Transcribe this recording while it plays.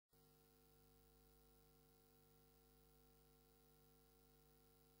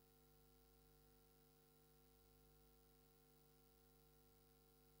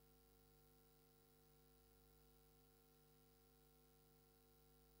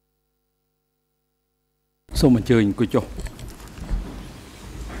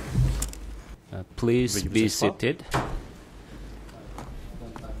Please be seated.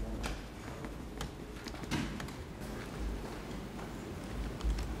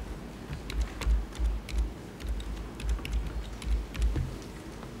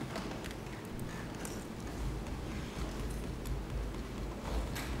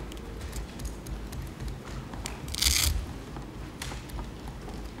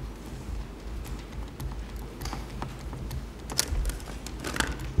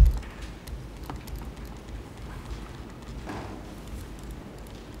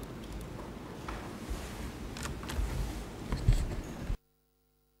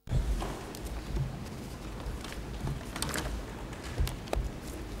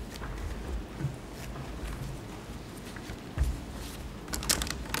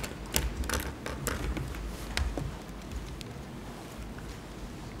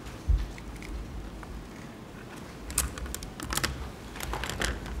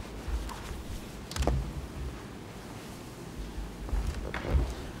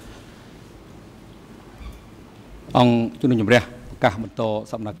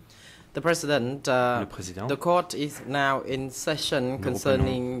 The President, the court is now in session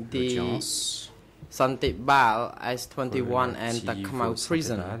concerning the Santipal S21 and Ta Kmao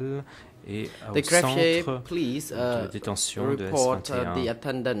prison. The greffier, please report the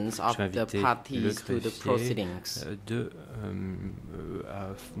attendance of the parties to the proceedings.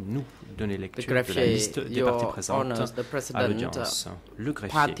 Nous donner lecture the greffier, de la liste des parties présentes the President, à l'audience. Le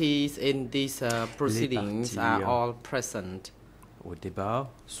greffier. Parties in these proceedings are all present. Au débat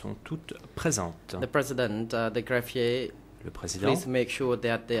sont toutes présentes. The President, the greffier, le président, please make sure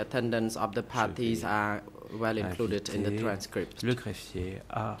that the attendance of the parties are well included in the transcript. Le greffier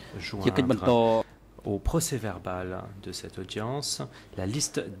a joindre au procès-verbal de cette audience la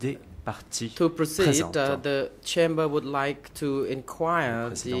liste des parties to proceed, présentes. The chamber would like to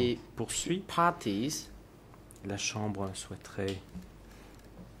inquire the poursuit. Parties. La chambre souhaiterait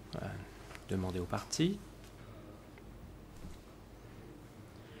demander aux parties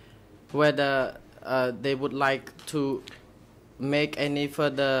whether they would like to make any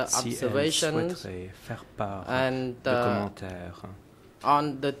further observations faire part and de commentaires.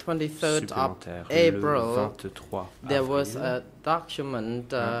 On the 23rd of April, there was a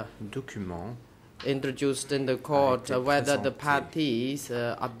document introduced in the court whether the parties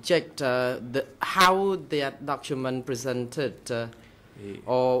object how that document presented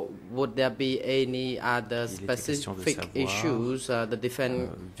or would there be any other specific issues the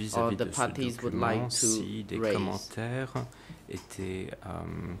defense or the parties would like to raise.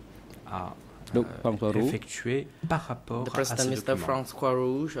 Effectué par rapport à ce document. François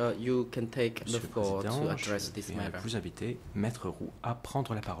Rouge, you can take the floor to address this matter. Vous invitez Maître Roux à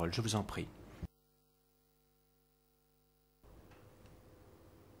prendre la parole. Je vous en prie.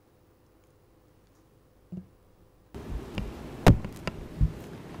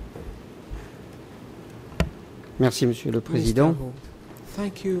 Merci, Monsieur le Président.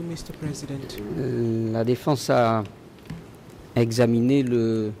 Thank you, Mr. President. La défense a examiné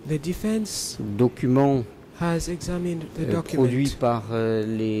le document produit par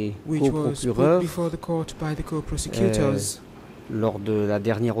les co-procureurs lors de la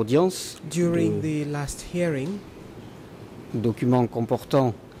dernière audience, document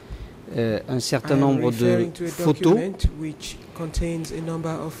comportant un certain nombre de photos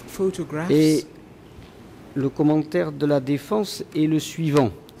et le commentaire de la défense est le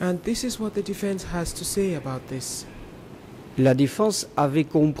suivant. La défense avait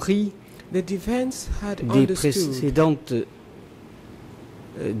compris des précédentes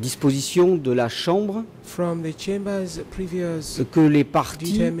dispositions de la Chambre que les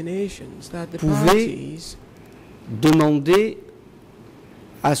parties pouvaient demander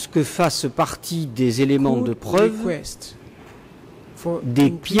à ce que fassent partie des éléments de preuve des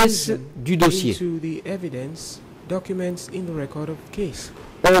pièces du dossier.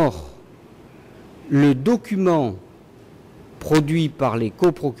 Or, le document produit par les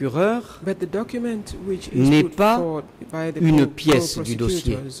coprocureurs n'est pas une pièce du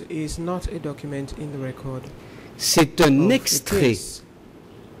dossier. C'est un extrait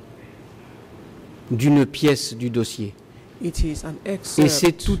d'une pièce du dossier. Et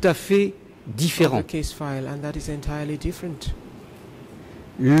c'est tout à fait différent.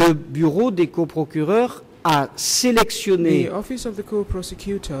 Le bureau des coprocureurs a sélectionné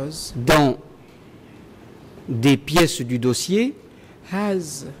dans des pièces du dossier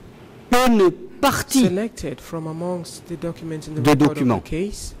une partie de documents.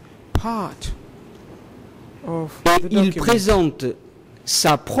 Et il présente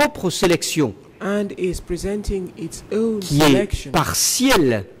sa propre sélection and is presenting its own qui est selection,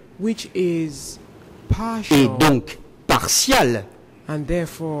 partielle which is et partial donc partiale and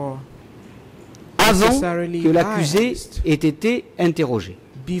therefore avant necessarily que l'accusé biased, ait été interrogé.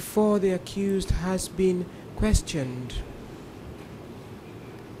 before the accused has been questioned.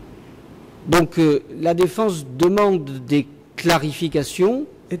 Donc la défense demande des clarifications.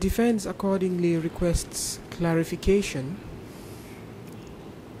 The defense accordingly requests clarification.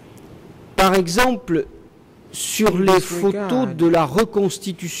 Par exemple, sur In les this photos regard, de la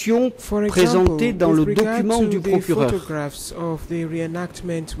reconstitution For présentées example, dans le with regard document to du the procureur. photographs of the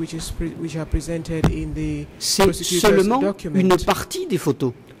reenactment which are presented in the C'est prosecutor's seulement document, une partie des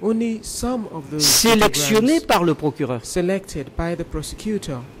photos only some of those sélectionnées photographs par le procureur. selected by the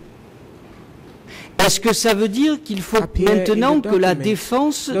prosecutor. Est-ce que ça veut dire qu'il faut Appear maintenant in the que la document?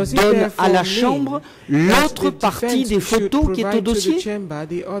 défense Does it donne therefore à la mean Chambre that l'autre the partie defense des should photos qui est au provide to the dossier? chamber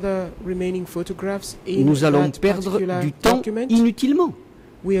the other remaining photographs in Nous allons that perdre particular du temps document? inutilement.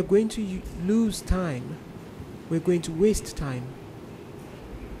 We are going to lose time. We're going to waste time.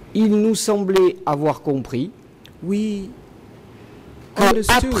 Il nous semblait avoir compris We qu'après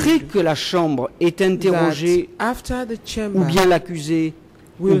understood que la Chambre ait interrogé that after the chamber ou bien l'accusé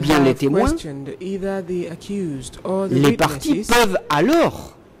ou will bien les have témoins, questioned either the accused or the les parties witnesses, peuvent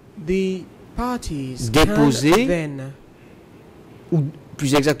alors, the parties déposer can then ou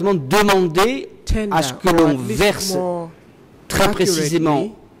plus exactement demander tender, à ce que or l'on at least verse more très accurately,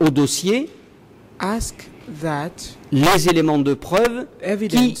 précisément au dossier ask that les éléments de preuve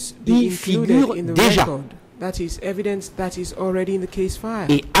evidence be y included figurent in the déjà. record. That is evidence that is already in the case file.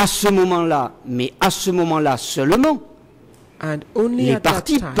 Et à ce moment-là, mais à ce moment-là seulement, And only les at that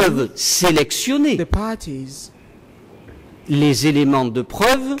parties time, peuvent sélectionner the parties les éléments de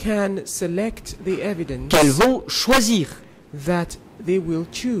preuve can select the evidence qu'elles vont choisir. that they will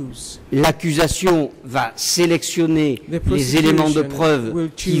choose. L'accusation va sélectionner The les éléments de prosecution preuve will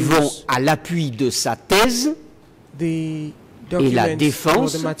qui choose vont à l'appui de sa thèse, The et documents la or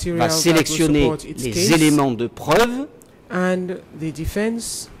défense the material va that will sélectionner support its les case, éléments de preuve and the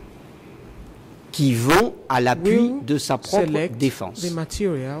defense qui vont à l'appui will de sa propre select défense. the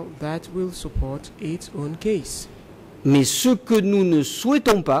material that will support its own case. Mais ce que nous ne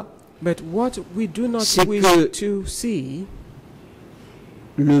souhaitons pas, But what we do not c'est wish que to see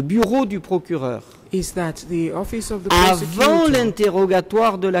le bureau du procureur, is that the office of the avant prosecutor,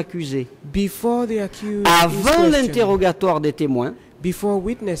 l'interrogatoire de l'accusé, before the accused avant is questioned, l'interrogatoire des témoins, before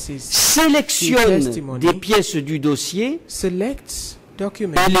witnesses sélectionne testimony, des pièces du dossier selects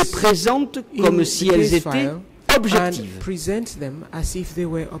documents et les présente in comme the si elles case étaient file and objectives. present them as if they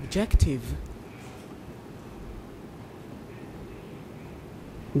were objective.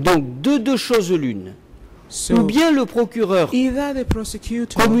 Donc, de deux choses l'une. So Ou bien le procureur either the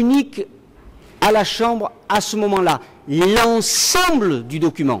prosecutor communique à la Chambre à ce moment-là l'ensemble du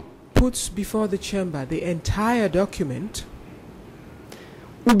document, puts before the chamber the entire document,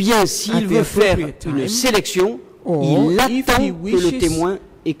 ou bien s'il At the veut faire appropriate une time, sélection, or il if attend he que le wishes témoin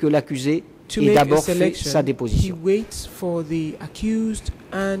et que l'accusé to ait make a d'abord fait selection, sa he déposition. waits for the accused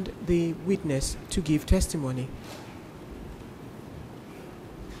and the witness to give testimony.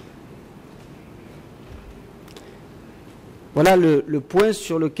 Voilà le point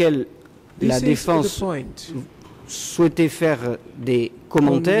sur lequel la This is the défense point souhaitait faire des on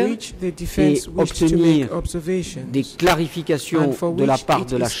commentaires which the defense et wished to obtenir make observations des clarifications and for de la which part it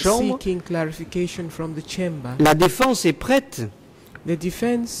de la is Chambre. seeking clarification from the chamber. La défense est prête, The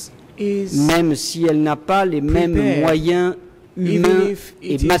defense is même si elle n'a pas les mêmes prepared, moyens even humains if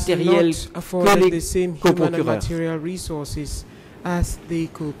et it is matériels not que afforded les the same human and coprocureurs. material resources as the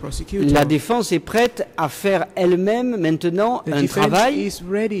co-prosecutor. La défense est prête à faire elle-même maintenant The un defense travail is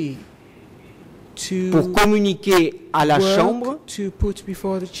ready to pour communiquer à la work Chambre to put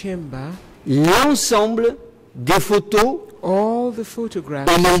before the chamber l'ensemble des photos all the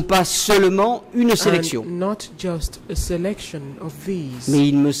photographs et non pas seulement une sélection. and not just a selection of these. Mais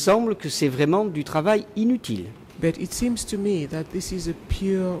il me semble que c'est vraiment du travail inutile. But it seems to me that this is a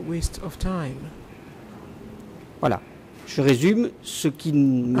pure waste of time. Voilà. Je résume, ce qui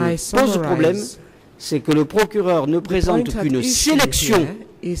me I pose problème, summarize. c'est que le procureur ne The présente point at qu'une issue sélection here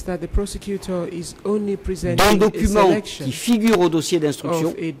is that the prosecutor is only d'un presenting a document selection qui figure au dossier d'instruction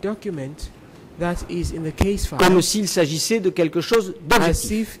of a document that is in the case file, comme s'il s'agissait de quelque chose as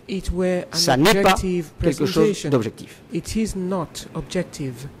d'objectif. if it were Ça an n'est pas objective quelque chose presentation. d'objectif. It is not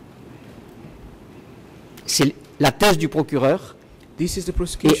objective. C'est la thèse du procureur This is the et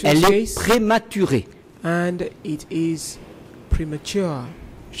prosecution's elle est case, prématurée. and it is premature.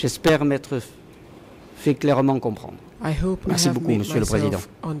 J'espère m'être fait clairement comprendre. I hope Merci I have beaucoup, made Monsieur le Président. myself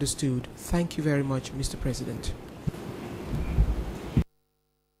understood. Thank you very much, Mr. President.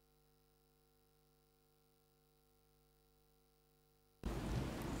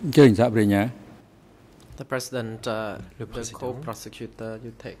 The President, the co-prosecutor,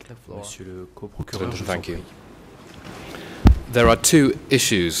 you take the floor. Monsieur le co-procureur, je vous en Thank you. prie. There are two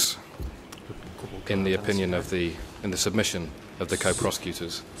issues in the opinion of in the submission of the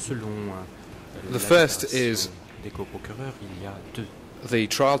co-prosecutors. Selon The first is des co-procureurs, il y a deux. the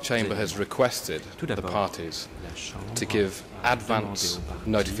trial chamber has requested Tout the d'abord, parties la Chambre to give a advance demandé aux parties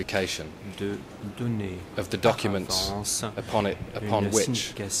notification de donner of the par documents avance upon une which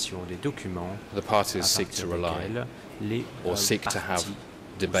signification des documents the parties à seek to partir rely desquels les or seek to have parties,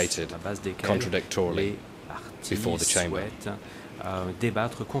 debated sur la base desquels contradictorily les parties before the chamber. souhaitent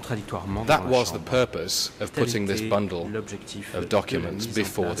débattre contradictoirement That devant la was the Chambre. purpose of Tel putting this était bundle l'objectif of de documents la mise en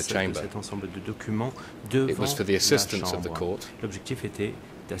before the place de chamber. cet ensemble de documents devant It was for the la assistance of the Chambre. court, L'objectif était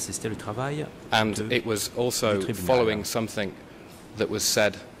d'assister le travail and de it was also du tribunal. following something that was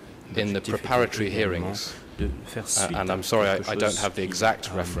said in the L'objectif était preparatory également hearings. de faire suite And à I'm sorry, quelque I don't chose have the qui,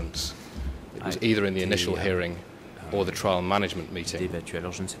 exact reference. It was either in the initial hearing or the trial management meeting. débattu.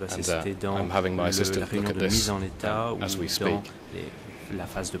 Alors je ne sais pas si And, c'était dans I'm having my la assistant réunion look at de this mise en état ou as we dans speak. la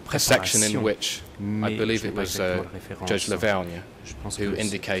phase de A section in préparation. which I Mais believe je n'ai it pas was exactement la référence. Judge Lavergne Je pense who que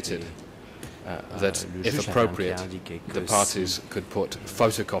indicated c'était, that, le if juge appropriate, a indiqué que the parties could put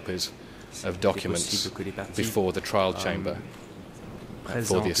photocopies of c'était documents possible que les parties before the trial chamber for présentent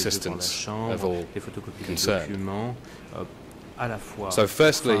the devant la assistance Chambre of all les photocopies des concerned. documents à la fois So aux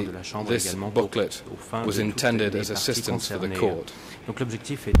firstly, fins de la Chambre this également booklet aux fins was de toutes intended les as parties assistance for the concernées. court. Donc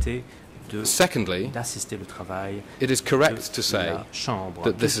l'objectif était Secondly, d'assister le travail it is correct de to say la Chambre.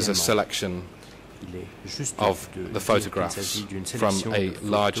 that this is a Deuxièmement, selection il est juste of de the dire photographs qu'il s'agit d'une from sélection a de photos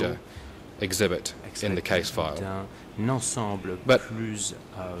larger exhibit in the case file. d'un ensemble But plus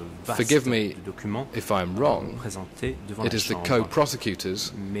vaste forgive me de documents if I'm wrong, présentés devant it la is the Chambre.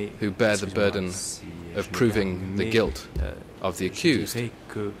 co-prosecutors Mais, who bear the excusez-moi burden si of je proving m'égare, the mais, guilt of the je accused. dirais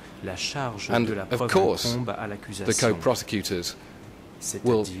que la charge And de la of preuve course, incombe à The l'accusation. co-prosecutors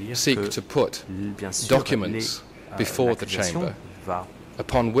will C'est-à-dire seek que, to put bien sûr, documents before the l'accusation chamber va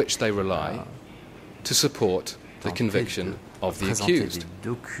upon which they rely to support the tenter conviction de of the présenter accused. des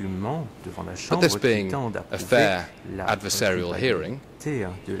documents devant la But Chambre this qui being tendent à a prouver fair la adversarial hearing, culpabilité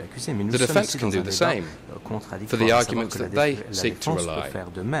de l'accusé. Mais nous the sommes defense ici can dans do un the débat, same contradictoire, for the à arguments savoir que that they la seek to défense peut rely.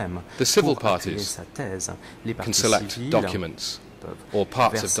 faire de même The civil pour appuyer parties sa thèse. Les can parties select civiles documents peuvent or parts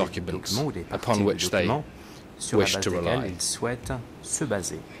of verser des documents documents ou des parties upon de which they documents sur la wish base to desquels rely. ils souhaitent se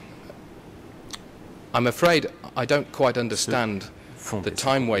baser. I'm afraid I don't quite understand Fonder the sur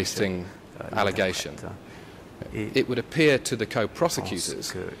time-wasting lequel, allegation. Et It would appear to the je pense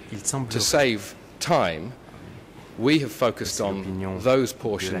co-prosecutors qu'il semblerait to save time, we have focused c'est on l'opinion those de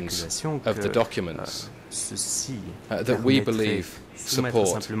portions l'accusation of the que, documents ceci that we permettrait believe soumettre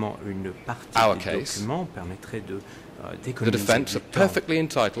support simplement une partie our des case. documents permettrait de The d'économiser defense du are temps. perfectly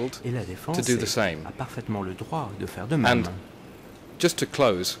entitled Et la défense to do the same. a parfaitement le droit de faire de même. And just to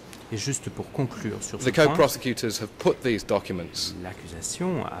close, Et juste pour conclure sur ce the point, co-prosecutors have put these documents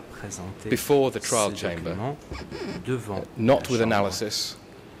l'accusation a présenté before the trial ces chamber, documents devant not la with Chambre, analysis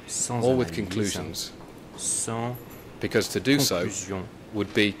sans or with analyse, conclusions, sans because to do so conclusion,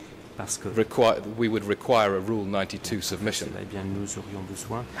 would be parce que we would require a Rule 92 submission. cela, eh bien, nous aurions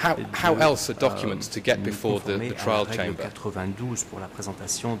besoin How else are documents to get nous before conformer the à la trial règle chamber? 92 pour la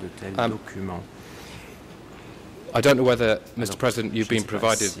présentation de tels documents. I don't know whether, Mr. Alors, President, you've je ne been sais pas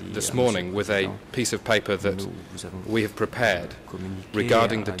provided si, this Monsieur morning le with a Président, piece of paper that Nous vous avons we have prepared communiqué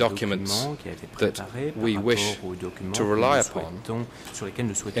regarding the un documents document qui a été that préparé par we rapport wish aux documents to que rely nous upon souhaitons- sur lesquels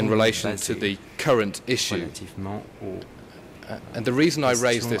nous souhaitons in nous relation baser to the current issue. relativement aux And the reason I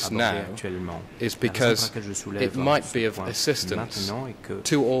raise questions this abordées now actuellement. is La raison pour because laquelle je soulève it might ce be of point assistance maintenant est que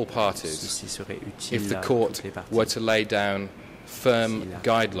to all parties ceci serait utile if the à court toutes les parties. were to lay down firm Si la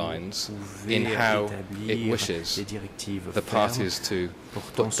guidelines Cour in pouvait how it établir wishes des directives the fermes parties to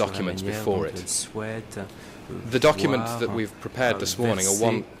portant put sur la documents manière before dont it. elles souhaitent, The documents voir, that we've prepared this morning are verser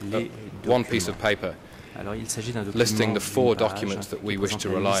one les piece of documents. paper Alors, il s'agit d'un document listing the four d'une page documents that we qui wish to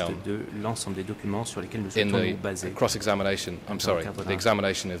présente la rely liste on de l'ensemble des documents sur lesquels nous in souhaitons nous the baser. cross-examination, I'm sorry, cadre the d'un-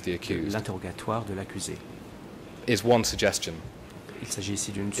 examination of the accused, L'interrogatoire de l'accusé. is one suggestion. Il s'agit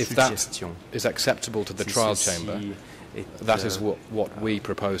ici d'une If that suggestion. is acceptable to the Si trial ceci chamber, est, that is what we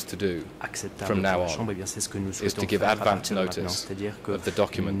propose to do acceptable from now pour la on, Chambre, eh bien, c'est ce que nous is souhaitons to give faire à advance partir de maintenant. notice C'est-à-dire que of the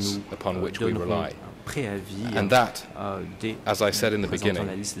documents nous upon which we donnerons rely. un préavis And that, des as I said in the présentant beginning,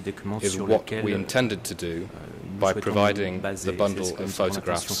 la liste des documents is sur what lesquels we intended to do nous by souhaitons providing nous baser. the C'est bundle ce que of nous avons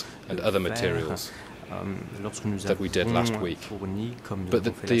photographs l'intention and de other faire, materials lorsque nous that we did last avons week. fourni, comme nous But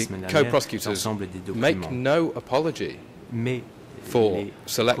l'avons fait la the semaine dernière, co-prosecutors l'ensemble des make documents. no apology Mais for les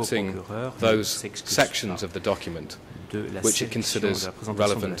selecting co-procureurs ne those s'excusent sections pas of the document de la which it sélection, considers de la présentation de la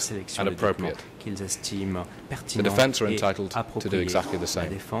relevant sélection and des documents appropriate. qu'ils estiment The pertinents defense are et entitled to do appropriés. exactly the La same.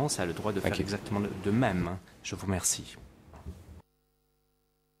 défense a le droit de faire Thank you. exactement de même. Je vous remercie.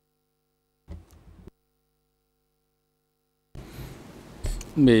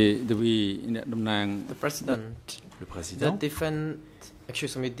 The President, Le the président,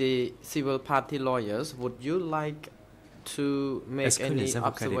 the civil party lawyers, would you like to make est-ce que any les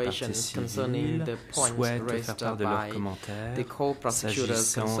avocats des parties observations concerning civiles the points souhaitent faire raised part de leurs by commentaires the co-prosecutors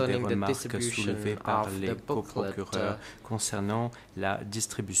s'agissant des concerning the remarques distribution soulevées par of les the booklet? coprocureurs concernant la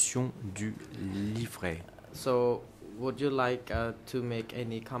distribution du livret? So, would you like to make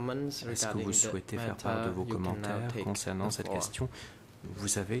any comments Est-ce que regarding vous the souhaitez faire part matter? de vos You can now commentaires take concernant the cette floor. question?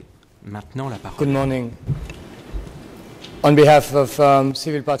 Vous avez maintenant la parole. Good morning. On behalf of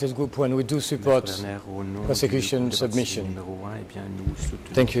Civil Parties Group 1, we do support Maître Werner, au nom prosecution du groupe de parti submission. numéro 1, eh bien, nous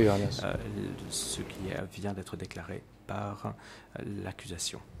soutenons Thank you, Your Honor. ce qui vient d'être déclaré par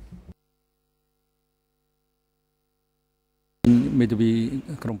l'accusation.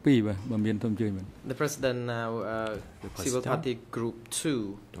 The President now, Le Civil président, Party Group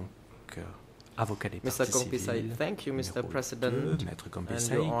 2. donc, avocat des Mr. parties Kompisai, civiles, thank you, Mr. numéro President, 2, Maître and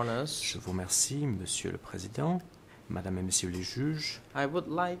Kompisai, your honors. je vous remercie, Monsieur le Président, Madame et Messieurs les juges. I would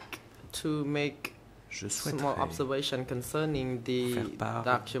like to make Je small souhaiterais observation concerning the faire part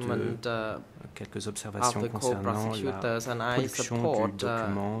document quelques of observations the concernant la co-prosecutors, and I production du support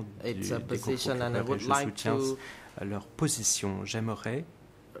document its des position, and I coprocureurs et would je like soutiens to leur position. J'aimerais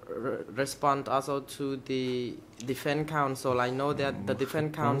respond also to the defense counsel. I know that the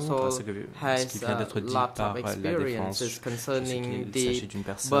defense counsel parce que ce has qui vient d'être dit lots par of la experiences défense, concerning il s'agit the d'une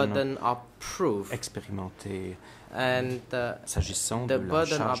personne burden of proof, expérimentée and s'agissant the de la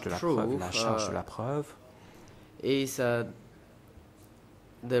burden charge of de la preuve. proof, La charge de la preuve is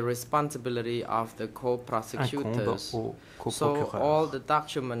the responsibility of the incombe co-prosecutors. aux So all coprocureurs. the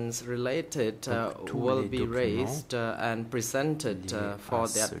documents related Donc, tous will les be documents raised and presented liés for à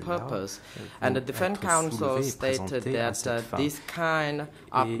that cela purpose. vont And the defense être counsel soulevés et stated présentés à that cette fin. this kind Et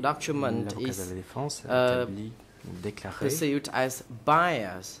of document l'avocat de is la défense a établi, déclaré perceived as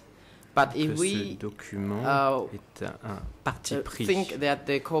bias. But que if ce we document est un parti pris. think that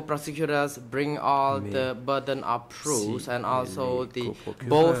the co-prosecutors bring all Mais the burden of proofs si and also les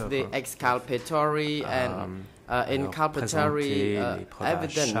both the coprocureurs, exculpatory and alors inculpatory présenter les preuves à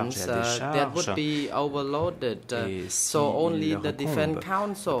evidence charge et à that would décharge, be overloaded. et si So only il the leur defense incombe de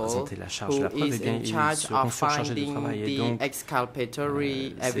counsel présenter la charge de who la preuve, is eh bien, in ils charge seront of surchargés de finding travail. Et the donc,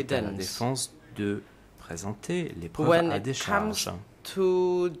 exculpatory c'est à la evidence. défense de présenter les preuves When à it décharge. comes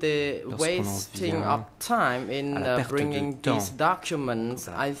to the Lorsqu'on en wasting vient of time in à la perte de bringing temps these documents,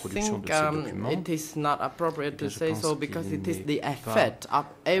 pour la I production think de ces documents, it is not appropriate to je say pense so because qu'il it is n'est the pas, effect of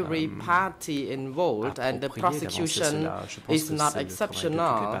every party involved, and the approprié d'avancer prosecution cela. Je pense is que not c'est le travail de toutes les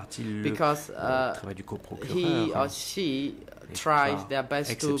exceptional parties, le because travail du he coprocureur or she n'est tries pas their best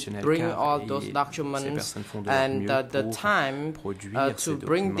to exceptionnel, bring car all those ces documents, personnes font de leur and mieux the pour time produire to ces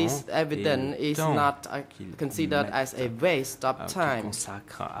bring documents, this et evidence le is temps not qu'ils considered as a waste of qu'ils time.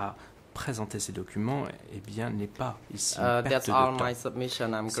 consacrent à présenter ces documents, eh bien, n'est pas ici une perte That's de all temps. my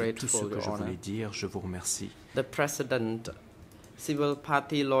submission. I'm C'est tout ce grateful, que Your je Honor. voulais dire. Je vous remercie. The President, Civil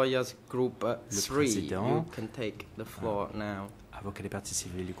Party Lawyers Group 3, président, you can take the floor now. Avocat des parties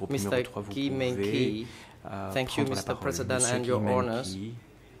civiles du groupe Mr. numéro 3, vous Ki-Meng pouvez Ki, thank you, prendre la Mr. parole. President, Monsieur and your Ki-Meng honors. Ki,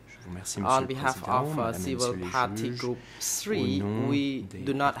 je vous remercie, Monsieur On le behalf Président, of Madame et Civil Messieurs les Party juges, Group au 3, nom we des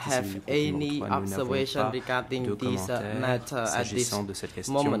do not parties have civiles du groupe numéro any 3, nous n'avons observation pas regarding de this commentaires matter at this s'agissant de cette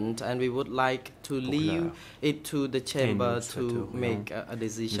question. moment, and we would like to leave l'heure. it to the chamber nous to souhaiterions make a nous en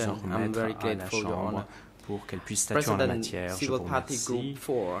decision. I'm remettre very à la grateful, Your Chambre Honor. pour qu'elle puisse statuer en la President, matière. Je Civil vous Party remercie. Group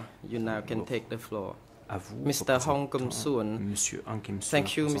 4, you now can take the floor. À vous, Mr. Hong représentant, Kum-soon. Monsieur Hong Kim-soon,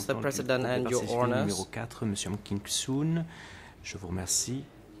 Thank you, Mr. représentant du President, groupe des and partis your civiles honors. numéro 4, Monsieur Hong Kim-soon. Je vous remercie.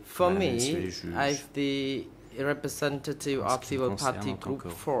 For Madame et me, Messieurs les juges, as the representative En ce of qui Civil me concerne, Party en tant Group que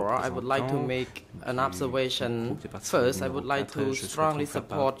 4, I would like to représentant make an du observation. groupe des partis First, I numéro would like 4, to je strongly souhaiterais faire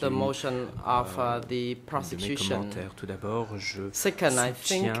support the part motion of the de mes prosecution. commentaires. Tout d'abord, je Second, I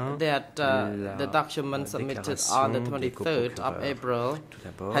think soutiens that la the document submitted on the déclaration des 23rd of coprocureurs. April Tout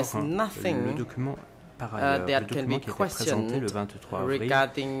d'abord, has le nothing document, par ailleurs, le that can document be qui était présenté le questioned 23 avril,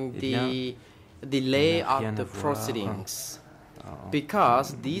 regarding eh bien, the delay n'a rien of à the voir, proceedings,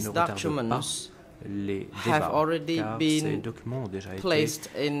 because these ne retarde documents pas les have débats, already car ces been documents ont déjà été placed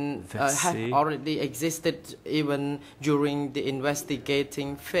in have versés, already existed even during the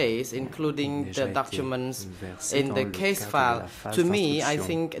investigating phase, including déjà the été documents versés in dans the le case cadre de file. la phase To me, I d'instruction.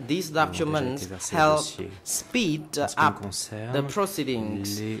 think these Ils ont déjà documents été versés au help dossier. speed En ce qui me up concerne, the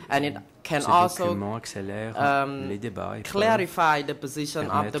proceedings, les- and it can ces also documents accélèrent les débats et peuvent clarify the position of the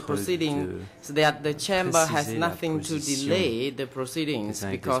permettre proceeding, de so that the chamber has préciser la nothing to position delay the proceedings, des uns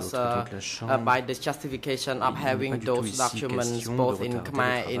et des because autres. Donc la Chambre, by the justification of il n'est having pas du tout those ici documents question de both in retarder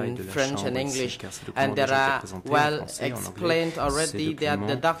Khmer, le travail in de la French Chambre and ici, English, car ces documents and ont there déjà été are présentés en well français et en anglais. explained already Ces that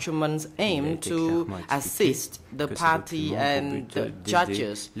the documents, documents il a aim été to clairement expliqué assist the que ces party documents ont and pour the but d'aider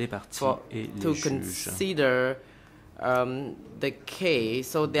judges les parties et to les juges, consider the case,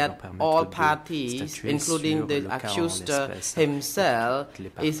 so leur that permettre all de parties, statuer including sur the le cas en accused l'espèce, himself, que les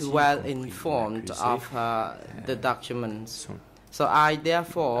parties, is well y compris informed l'accusé, of the documents. sont So I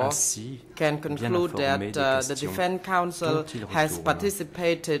therefore ainsi can bien conclude informés that des the questions Defense Council dont ils has retournent.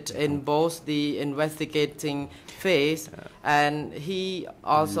 participated in both the investigating phase, and he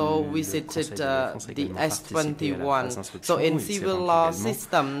also Le visited Conseil de défense a the également participé à la S21. phase So d'instruction. in Il s'est civil rendu law également,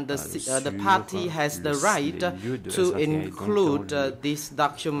 system, the sur party has the right les lieux de to S21 et donc include dans le this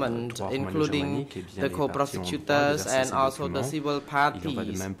document, droit romain including germanique, eh bien, the les parties ont le droit de co-prosecutors verser and ces also the documents. civil Il en va de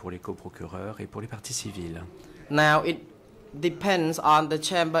parties. même pour les coprocureurs et pour les parties civiles. Now it depends on the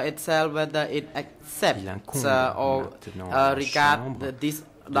chamber itself whether it accepts incombe or maintenant à la regard Chambre this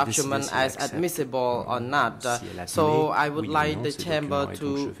de document décider si elle as accepte, admissible or not. si elle admet So I would oui ou like non the ces chamber documents, et donc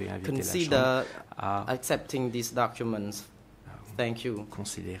to je vais inviter la consider Chambre à accepting these documents. Thank you.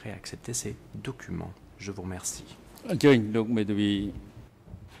 considérer accepter ces documents. Je vous remercie.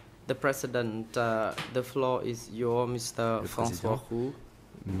 The President, the floor is yours, Mr. Le François Président. Roux.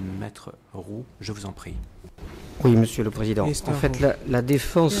 Maître Roux, je vous en prie. Oui, Monsieur le Président. Mr. En fait, Roux. la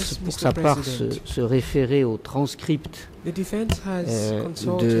défense, Yes, pour Mr. sa part, President. se référait au transcript The defense has de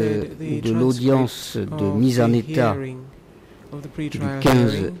consulted the l'audience transcript de of mise en the état hearing of the du pre-trial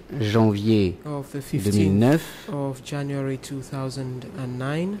 15 hearing janvier of the 15th 2009, of January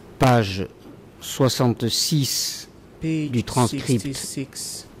 2009, page 66 page du transcript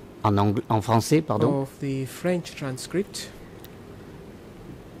 66 en français, pardon. of the French transcript.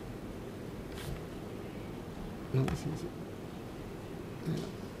 Non,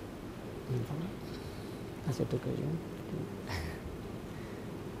 à cette occasion.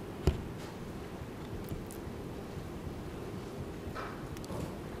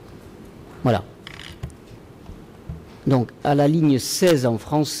 Voilà. Donc, à la ligne 16 en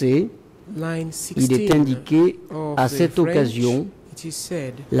français, Line il est 16 indiqué, of à the cette French, occasion, it is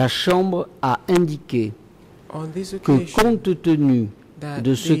said, la Chambre a indiqué on this que occasion, compte tenu that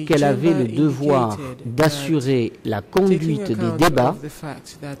de ce the qu'elle avait chamber le devoir indicated d'assurer la taking conduite des account débats, of the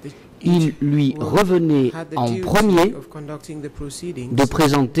fact that il lui one revenait had the en duty premier of conducting the proceedings, de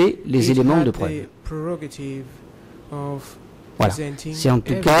présenter les it éléments had de the preuve. prerogative of Voilà. presenting C'est en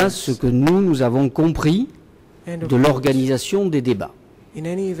tout cas evidence. ce que nous avons compris End of de quote. l'organisation des débats. In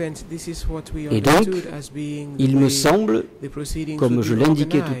any event, this is what we Et donc, understood as being the Il me way semble, the proceedings comme would je be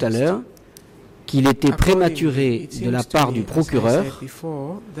l'indiquais tout à organized. l'heure, qu'il était Accordingly, prématuré it de la seems to part me, du as I said procureur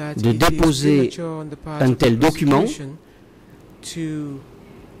before, that de it is déposer premature on the part un of the tel document prosecution to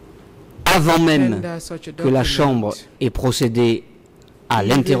avant même tender such a que la document Chambre ait procédé à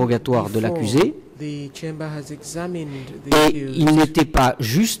even l'interrogatoire de before l'accusé, the chamber has examined the et accused. il n'était pas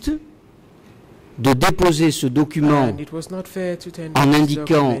juste de déposer ce document And it was not fair to tender en this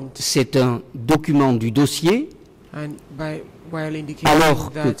indiquant document c'est un document du dossier, and while indicating alors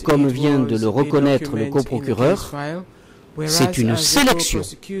que, that comme it vient de was le a reconnaître le document in the coprocureur, case file, c'est whereas une as the sélection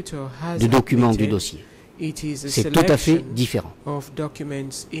co-prosecutor has de documents du admitted, dossier. it is a C'est tout à fait selection différent. of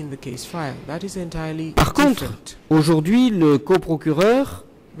documents in the case file. That is entirely Par contre, different. aujourd'hui, le coprocureur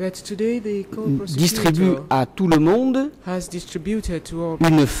But today the distribue co-prosecutor à tout le monde has distributed to all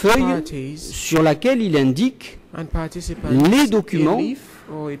une feuille parties sur laquelle il indique and participants les documents a leaf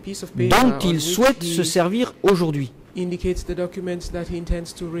or a piece of paper dont on il which souhaite he se servir aujourd'hui. indicates the documents that he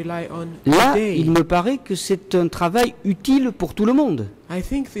intends to rely on Là, today. il me paraît que c'est un travail utile pour tout le monde. I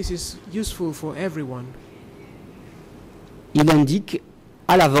think this is useful for everyone. Il indique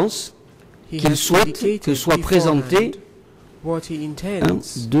à l'avance He qu'il has souhaite indicated que soient beforehand présentés what he 1,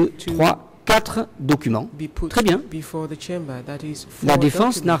 intends 2, 3, 4 documents. be put Très bien. before the chamber. That is La 4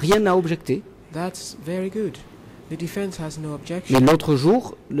 défense n'a documents. rien à objecter. That's very good. The defense has no Mais objection. l'autre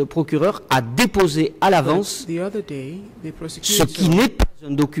jour, le procureur a déposé à l'avance But the other day, the ce prosecutor qui n'est pas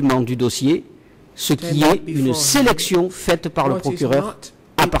un document du dossier, ce qui est une sélection faite par le what is procureur not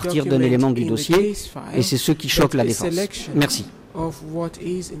à a partir d'un document élément du in the dossier, case file, et c'est ce qui choque but la a défense. selection Merci. of what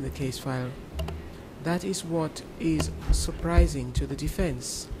is in the case file. That is what is surprising to the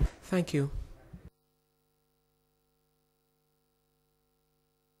defense. Thank you.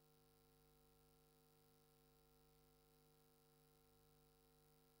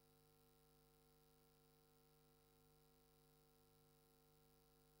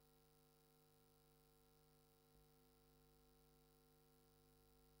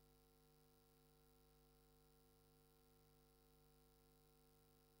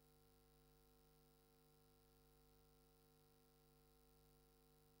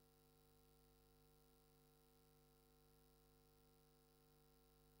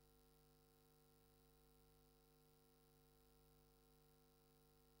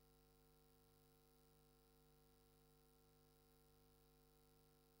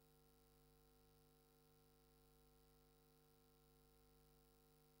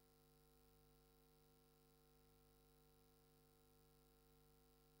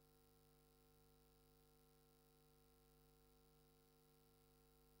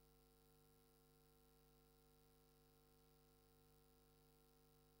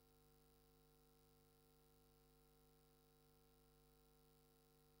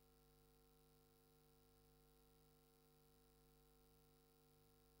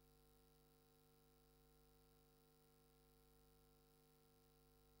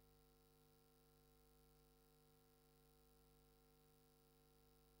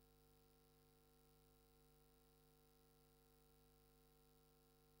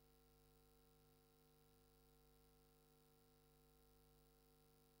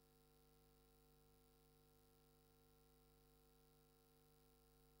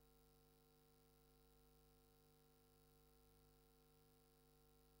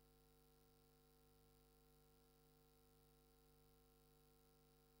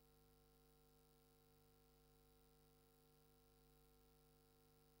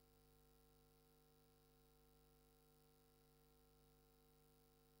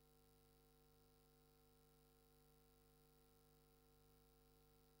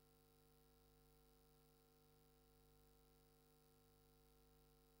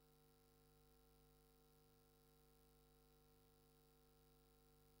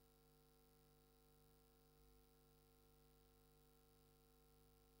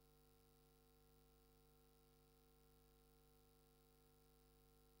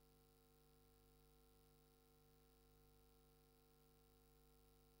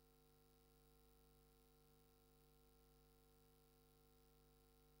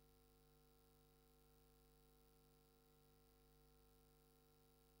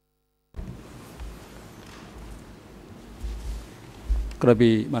 The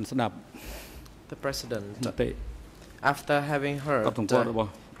President, after having heard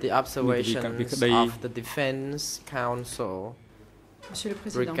the observations of the Defense Council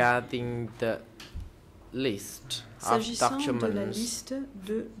regarding the list of documents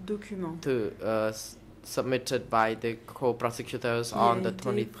submitted by the co-prosecutors on the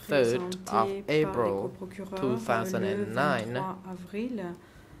 23rd of April 2009,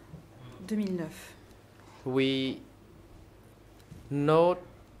 we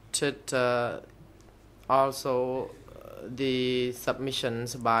noted also the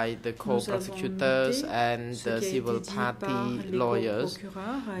submissions by the co-prosecutors and the civil party lawyers.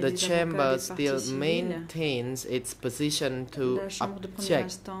 The Chamber still maintains its position to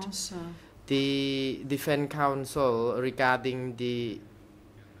object the Defense Council regarding the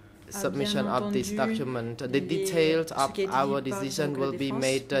submission of this document. The details of our decision will be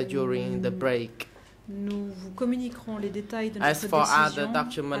made during the break. As for other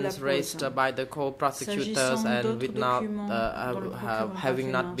documents raised by the co-prosecutors and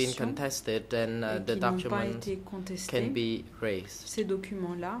having not been contested, then the documents can be raised.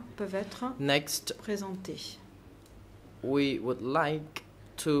 Next, we would like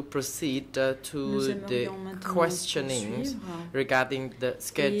to proceed to the questionings regarding the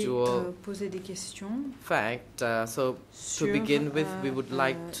schedule fact. So to begin with, we would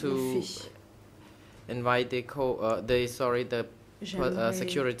like to invite the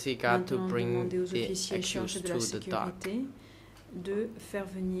security guard to bring the accused to the dock. De faire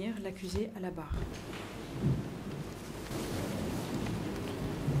venir l'accusé à la barre.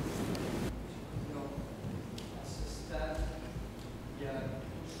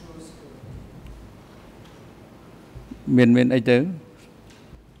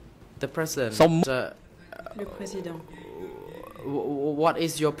 The President, le Président. What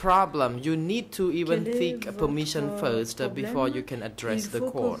is your problem? You need to even seek permission first before you can address the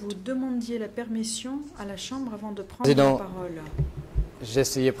court. Il faut que vous demandiez la permission à la Chambre avant de prendre la parole. J'ai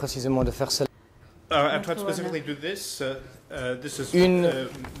essayé précisément de faire cela. Une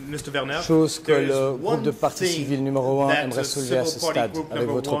chose que le groupe de partie civile numéro 1 aimerait soulever à ce stade, avec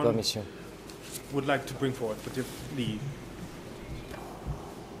votre permission.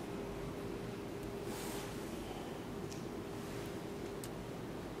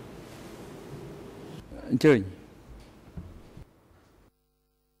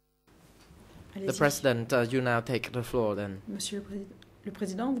 The President, you now take the floor then. Monsieur le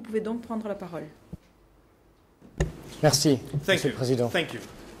Président, vous pouvez donc prendre la parole. Merci, Monsieur le Président.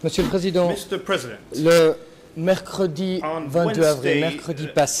 Monsieur le Président, le mercredi 22 avril, mercredi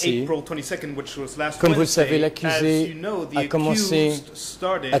passé, comme vous le savez, l'accusé a commencé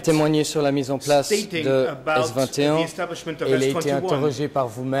à témoigner sur la mise en place de S21 et il a été interrogé par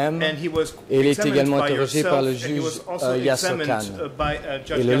vous-même et il a été également interrogé par le juge Yasser Khan.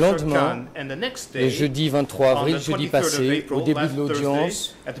 Et le lendemain, le jeudi 23 avril, jeudi passé, au début de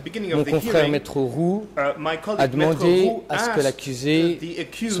l'audience, mon confrère Maître Roux a demandé à ce que l'accusé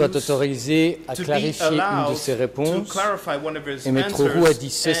soit autorisé à clarifier une de ses réponses. Et Maître Roux a dit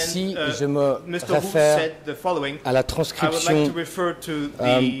ceci, et je me réfère à la transcription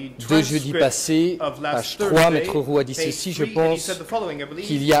de jeudi passé, page 3. Maître Roux a dit ceci, je pense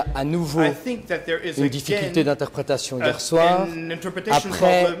qu'il y a à nouveau une difficulté d'interprétation hier soir.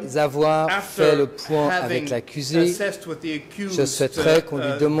 Après avoir fait le point avec l'accusé, je souhaiterais qu'on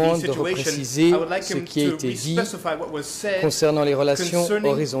lui demande de repréciser ce qui a été dit concernant les relations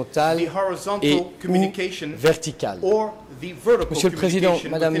horizontales et ou verticales. Monsieur le Président,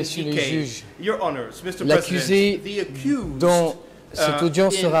 Madame, Messieurs les juges, l'accusé dans cette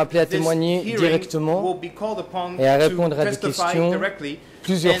audience sera appelé à témoigner directement et à répondre à des questions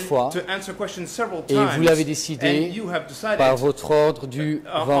plusieurs fois, et vous l'avez décidé par votre ordre du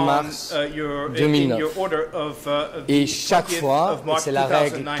 20 mars 2009. Et chaque fois, et c'est la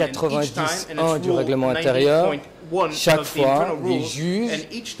règle 90.1 du règlement intérieur, chaque fois, les juges,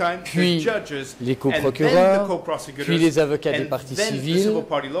 puis les coprocureurs, puis les avocats des parties civiles,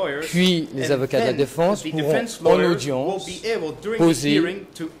 puis les avocats de la défense pourront en audience poser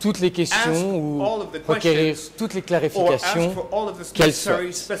toutes les questions ou requérir toutes les clarifications qu'elles souhaitent.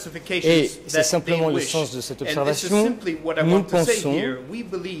 Et c'est simplement le sens de cette observation. Nous pensons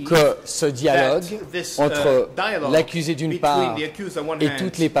que ce dialogue entre l'accusé d'une part et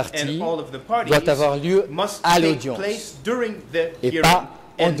toutes les parties doit avoir lieu à l'audience et pas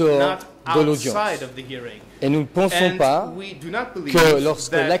en dehors de l'audience. Et nous ne pensons pas que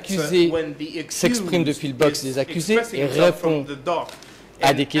lorsque l'accusé s'exprime depuis le box des accusés et répond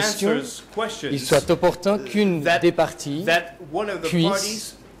à des questions, il soit opportun qu'une des parties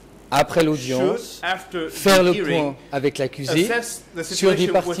puisse, après l'audience, faire le point avec l'accusé sur des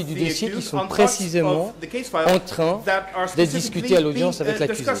parties du dossier qui sont précisément en train d'être discutées à l'audience avec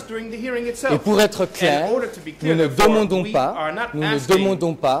l'accusé. Et pour être clair, nous ne demandons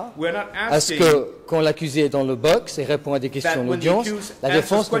pas à ce que, quand l'accusé est dans le box et répond à des questions en audience, la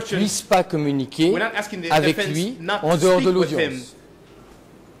défense ne puisse pas communiquer avec lui en dehors de l'audience.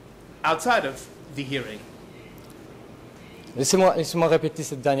 Laissez-moi répéter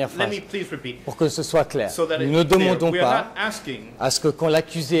cette dernière phrase pour que ce soit clair. Nous ne demandons pas à ce que quand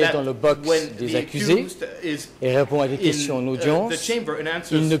l'accusé est dans le box des accusés et répond à des questions en audience,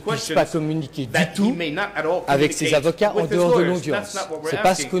 il ne puisse pas communiquer du tout avec ses avocats en dehors de l'audience. Ce n'est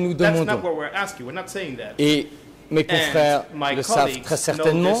pas ce que nous demandons. Et mes confrères le savent très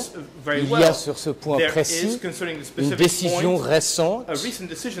certainement, il y a sur ce point précis une décision récente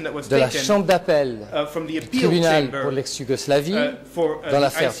de la Chambre d'appel du tribunal pour l'ex-Yougoslavie dans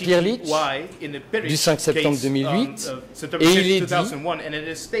l'affaire Pirlic du 5 septembre 2008 et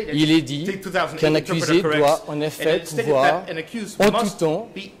il est dit qu'un accusé doit en effet pouvoir en tout temps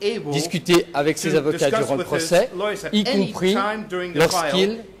discuter avec ses avocats durant le procès, y compris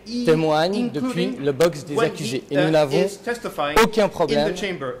lorsqu'il témoigne depuis le box des accusés. Et nous n'avons aucun problème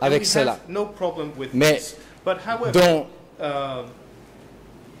avec cela. Mais dans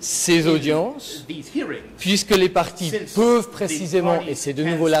ces audiences, puisque les parties peuvent précisément, et c'est de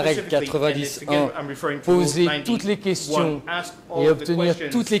nouveau la règle 90.1, poser toutes les questions et obtenir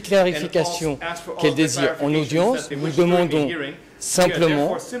toutes les clarifications qu'elles désirent en audience, nous demandons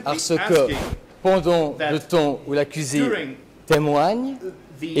simplement à ce que, pendant le temps où l'accusé témoigne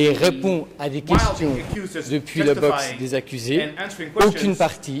et répond à des questions depuis le box des accusés, aucune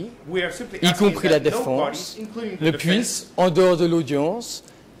partie, y compris la défense, ne puisse, en dehors de l'audience,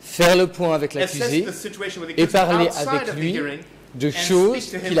 faire le point avec l'accusé et parler avec lui de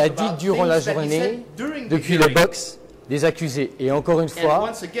choses qu'il a dites durant la journée depuis le box des accusés. Et encore une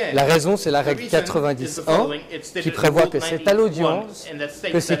fois, la raison, c'est la règle 90.1 qui prévoit que c'est à l'audience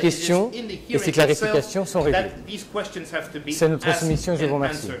que ces questions et ces clarifications sont réglées. C'est notre soumission. Je vous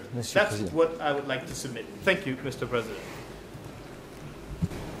remercie, Monsieur le Président.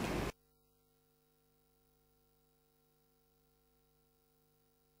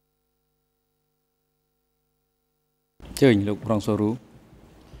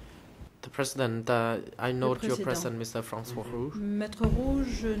 The President, I note your presence, Mr. François Roux. Maître Roux,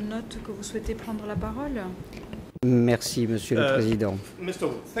 je note que vous souhaitez prendre la parole. Merci, Monsieur le Président.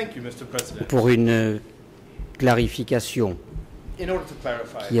 Thank you, Mr. President. Pour une clarification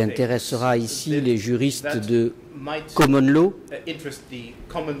qui intéressera ici les juristes de Common Law,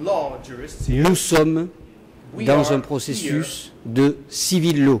 nous sommes dans un processus de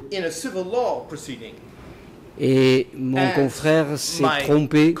civil law. Et mon confrère s'est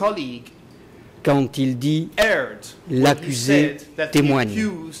trompé quand il dit l'accusé témoigne.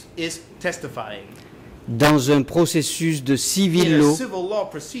 Dans un processus de civil law,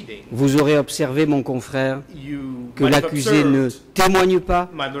 vous aurez observé, mon confrère, que l'accusé ne témoigne pas,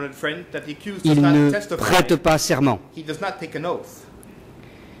 il ne prête pas serment.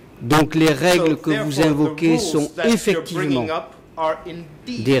 Donc les règles que vous invoquez sont effectivement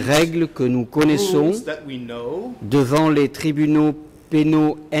des règles que nous connaissons devant les tribunaux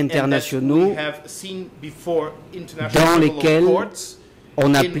pénaux internationaux dans lesquels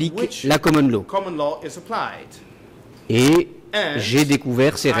on applique la common law. Et j'ai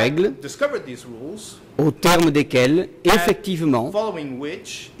découvert ces règles au terme desquelles, effectivement,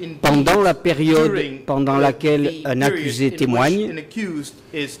 pendant la période pendant laquelle un accusé témoigne,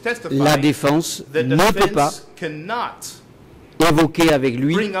 la défense ne peut pas évoquer avec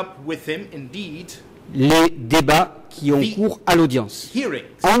lui les débats qui ont cours à l'audience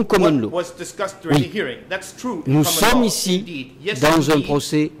en common law. Oui. Nous sommes ici dans un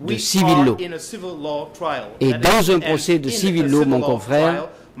procès de civil law. Et dans un procès de civil law, mon confrère,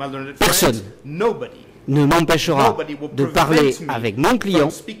 personne ne m'empêchera de parler avec mon client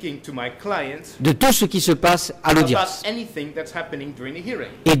de tout ce qui se passe à l'audience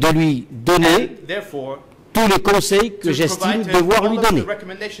et de lui donner tous les conseils que j'estime devoir lui donner.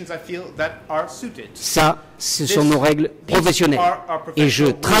 Ça, ce sont nos règles professionnelles. Et je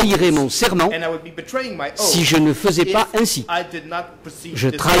trahirais mon serment si je ne faisais pas ainsi. Je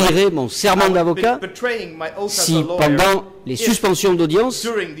trahirais mon serment d'avocat si, pendant les suspensions d'audience,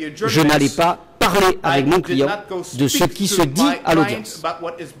 je n'allais pas parler avec mon client de ce qui se dit à l'audience.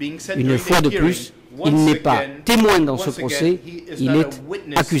 Une fois de plus, il n'est pas témoin dans ce procès, il est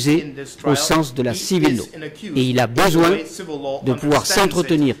accusé au sens de la civil law. Et il a besoin de pouvoir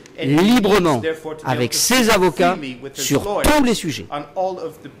s'entretenir librement avec ses avocats sur tous les sujets.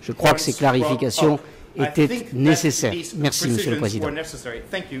 Je crois que ces clarifications étaient nécessaires. Merci, Monsieur le Président.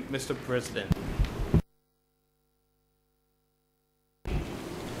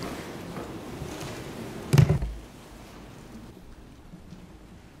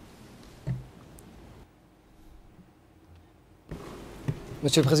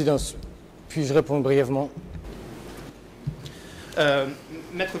 Monsieur le Président, puis-je répondre brièvement?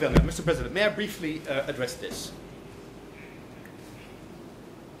 Maître Werner, Mr. President, may I briefly address this?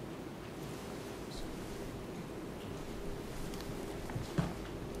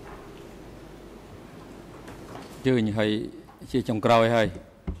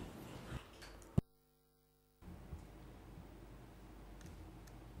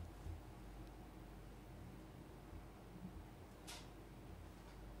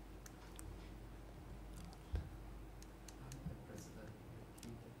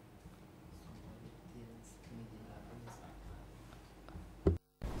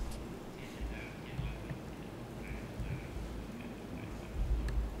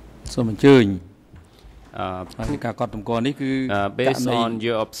 Based on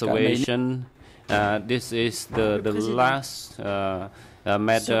your observation, this is the last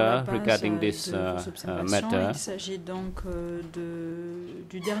matter regarding this matter. Il s'agit donc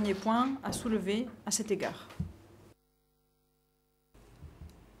du dernier point à soulever à cet égard.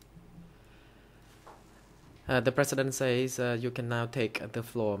 The President says you can now take the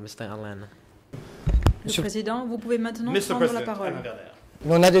floor, Mr. Allen. Le Président, vous pouvez maintenant prendre la parole.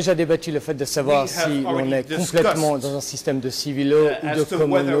 On a déjà débattu le fait de savoir si on est complètement dans un système de civil law ou de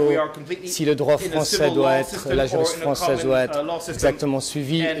common law, si le droit français doit être, la jurisprudence française doit être exactement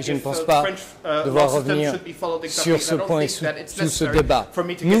suivie, et je ne pense pas devoir revenir sur ce point et sous ce débat.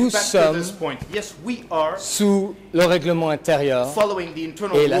 Nous sommes sous le règlement intérieur,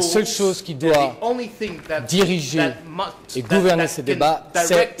 et la seule chose qui doit diriger et gouverner ces débats,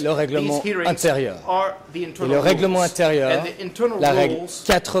 c'est le règlement intérieur. Et le règlement intérieur, la règle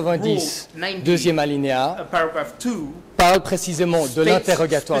 90, deuxième alinéa, parle précisément de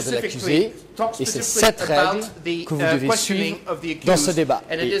l'interrogatoire de l'accusé, et c'est cette règle que vous devez suivre dans ce débat.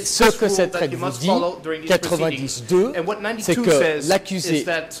 Et ce que cette règle vous dit, 92, c'est que l'accusé,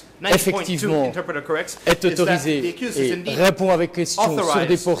 effectivement, est autorisé et répond avec questions sur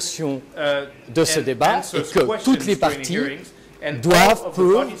des portions de ce débat, et que toutes les parties doivent,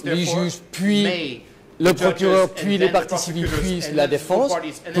 peuvent, les juges, puis le procureur, puis les parties civiles, puis la défense,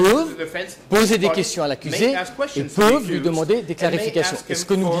 peuvent poser des questions à l'accusé et peuvent lui demander des clarifications. Et ce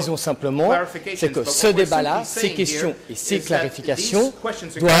que nous disons simplement, c'est que ce débat-là, ces questions et ces clarifications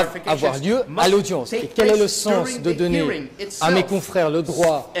doivent avoir lieu à l'audience. Et quel est le sens de donner à mes confrères le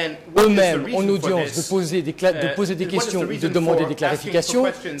droit eux-mêmes en audience de poser des questions ou de demander des clarifications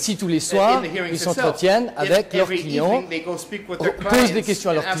si tous les soirs ils s'entretiennent avec leurs clients, posent des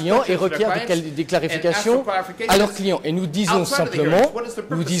questions à leurs clients et requièrent des clarifications à leurs clients. Et nous disons simplement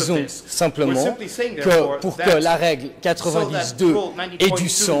que pour que la règle 92 ait du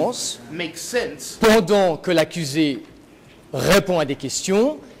sens, pendant que l'accusé répond à des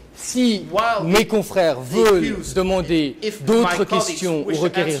questions, si mes confrères veulent demander d'autres questions ou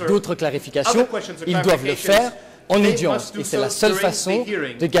requérir d'autres clarifications, ils doivent le faire en audience. Et c'est la seule façon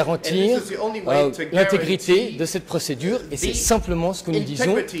de garantir l'intégrité de cette procédure, et c'est simplement ce que nous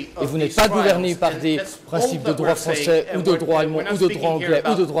disons. Et vous n'êtes pas gouverné par des principes de droit français ou de droit allemand ou de droit anglais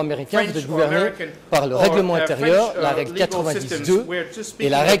ou de droit américain, vous êtes gouverné par le règlement intérieur, la règle 92, et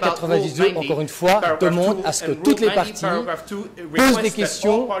la règle 92, encore une fois, demande à ce que toutes les parties posent des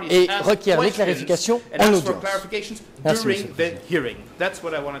questions et requièrent les clarifications en audience. Merci, Monsieur le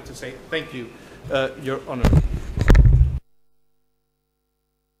Président. Your Honor.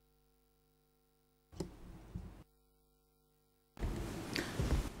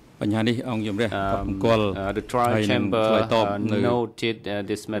 The trial chamber noted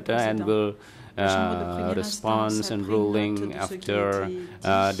this matter and will response and ruling after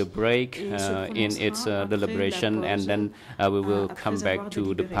the break in its deliberation, and then we will come back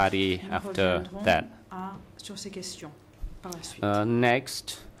to the party after that.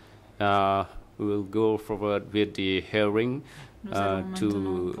 Next, we will go forward with the hearing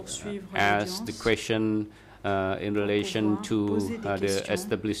to ask the question in relation to the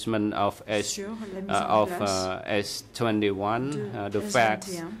establishment of S21, the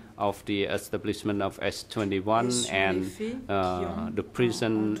facts of the establishment of S21 and the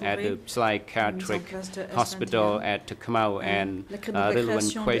prison at the psychiatric hospital at Ta Kmao, and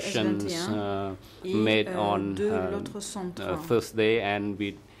relevant questions made on Thursday, and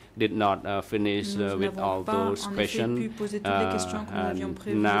we did not finish with all those questions.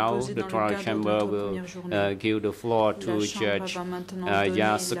 Now the trial chamber will give the floor to Judge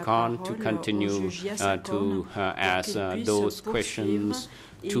Yasakon to continue to ask those questions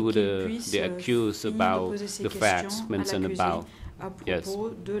to the accused about the facts mentioned above. Yes.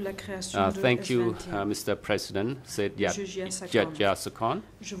 Thank you, Mr. President, said Judge Yasakon.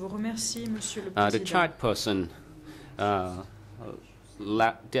 The charged person,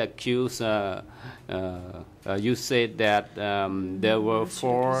 the accused, you said that there were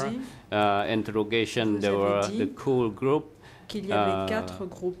 4 interrogations. There were the cool group,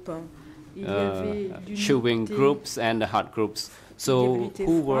 chewing groups, and the hot groups. So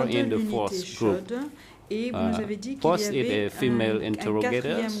who were in the 4th group? Was it a female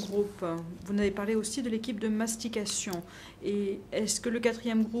interrogators? Vous n'avez parlé aussi de l'équipe de mastication. Et est-ce que le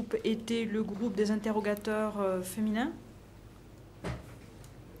 4e groupe était le groupe des interrogateurs féminins?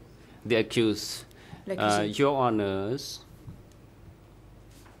 The accused, Your Honors,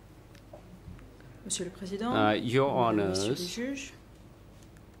 Monsieur le Président, Your Honors,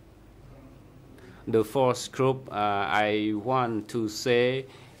 the 4th group, I want to say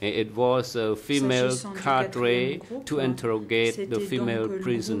it was a female cadre to interrogate the female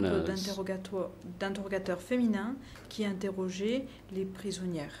prisoners. D'interrogateurs féminins qui interrogeaient les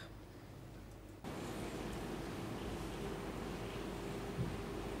prisonnières.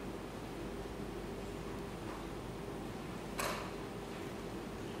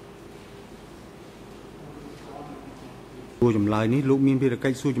 In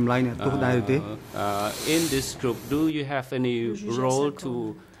this group, do you have any role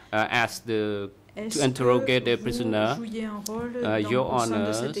to ask to interrogate the prisoner? Your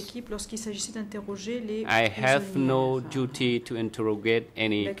Honors, I have no duty to interrogate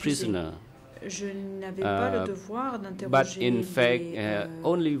any prisoner. But in fact,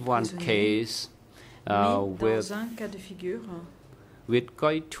 only one case with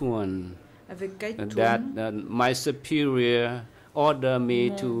Koi Tuan, that my superior ordered me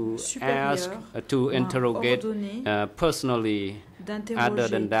to ask, to interrogate personally. Other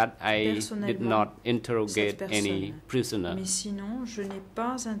than that, I did not interrogate any prisoner. Mais sinon, je n'ai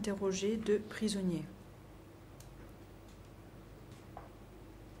pas interrogé de prisonnier.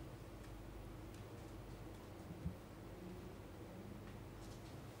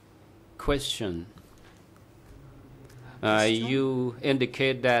 Question. You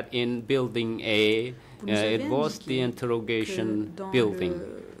indicate that in building A, it was the interrogation building.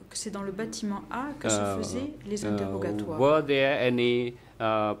 C'est dans le bâtiment A que se faisaient les interrogatoires. Were there any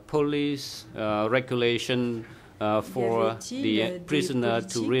police regulation for the prisoner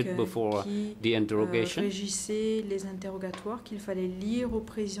to read before the interrogation? Régissaient les interrogatoires qu'il fallait lire aux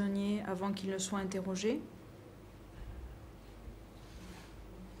prisonniers avant qu'ils ne soient interrogés?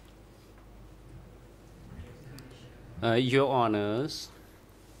 Your Honors.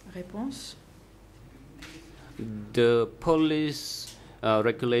 Réponse. The police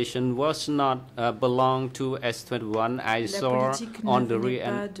regulation was not belong to S21. I saw on the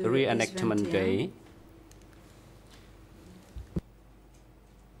reenactment day.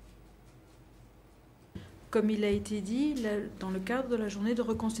 Comme il a été dit dans le cadre de la journée de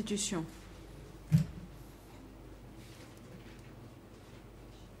reconstitution.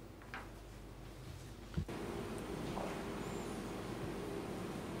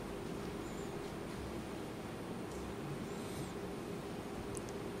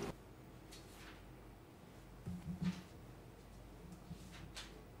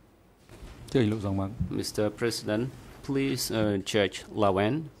 Mr. President, please, Judge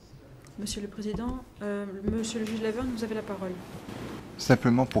Lawen. Monsieur le Président, Monsieur le juge Laverne, vous avez la parole.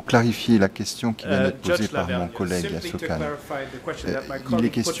 Simplement pour clarifier la question qui vient d'être posée par mon collègue Asokan. Il est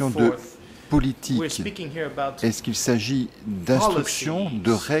question de politique. Est-ce qu'il s'agit d'instructions,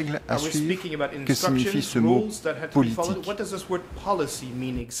 de règles à suivre? Que signifie ce mot politique?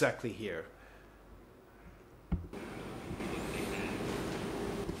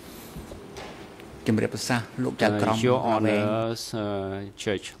 Your Honors,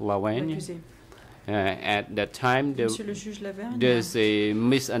 Judge Lawen, at that time there's a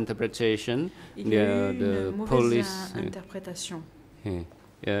misinterpretation. The police,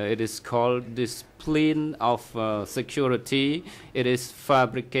 it is called discipline of security. It is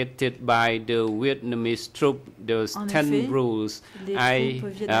fabricated by the Vietnamese troop. Those 10 rules. I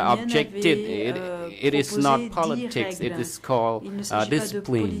objected. It is not politics. It is called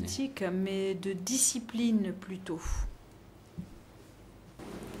discipline. Mais de discipline plutôt.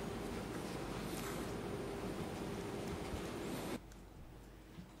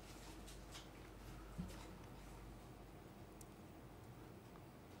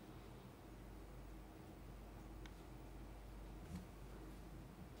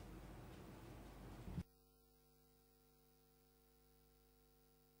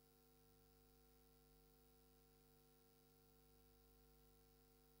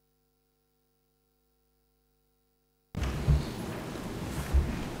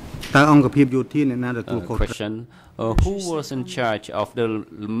 Question. Who was in charge of the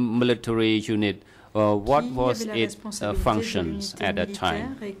military unit? What was its functions at that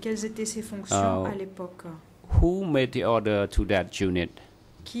time? Who made the order to that unit?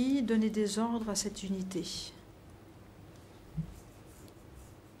 Qui donnait des ordres à cette unité?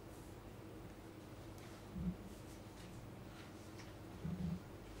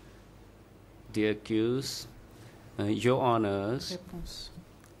 The accused, Your Honors. Réponse.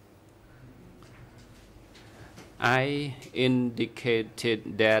 I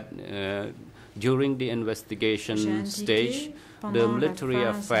indicated that during the investigation stage, the military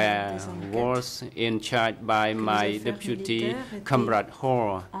affair was in charge by my deputy, Comrade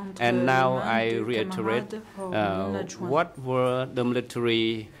Hor, and now I reiterate what were the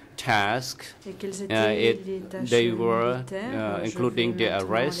military tasks. They were including the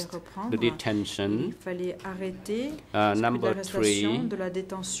arrest, the detention. Number 3,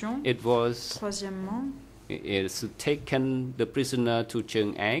 it was is taken the prisoner to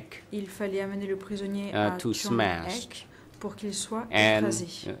Cheung Ek, Il fallait amener le prisonnier à to smash. pour qu'il soit and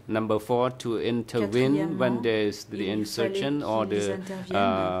écrasé. number 4, to intervene when there is the insurrection or the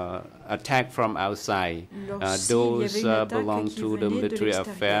attack from outside. Those belong to the military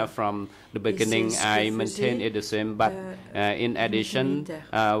affair. From the beginning, I maintained it the same, but in addition,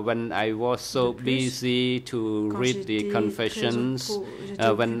 when I was so busy to read the confessions,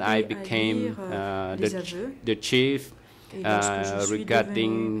 when I became the chief,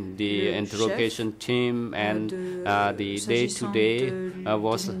 regarding the interrogation team, and the day-to-day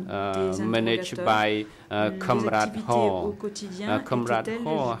was managed by Comrade Hall. Comrade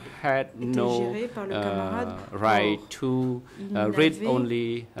Hall had no right to read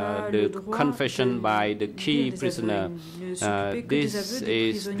only the confession by the key prisoner. This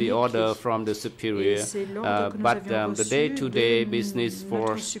is the order from the superior, but the day-to-day business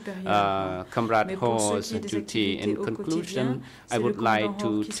for Comrade Hall's duty. In conclusion, I would like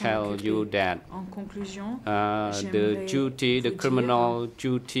to tell you that the duty, the criminal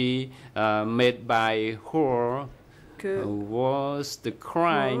duty made by Hall was the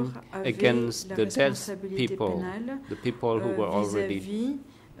crime against the dead people, the people who were already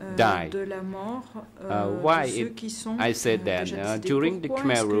died. Why I said that? During the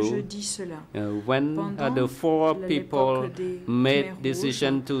Khmer Rule, when the 4 people made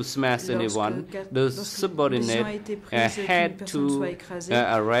decision to smash anyone, the subordinate had to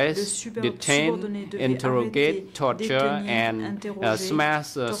arrest, detain, interrogate, torture, and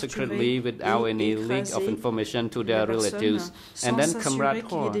smash secretly without any leak of information to their relatives. And then Comrade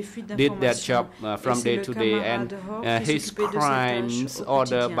Hor did that job from day to day, and his crimes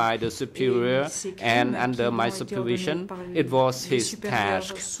ordered by the superior and under my supervision, it was his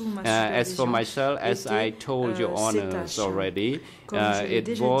task. As for myself, as I told your honors already,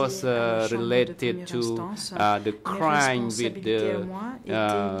 it was related to the crime with the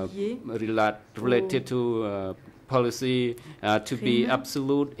related to policy to be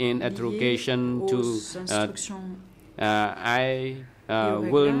absolute in interrogation. I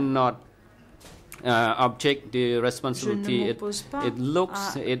will not object the responsibility. It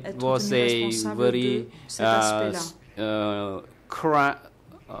looks it was a very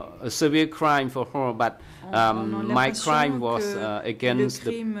severe crime for her, but my crime was against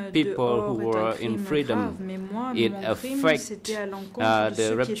the people who were in freedom. It affected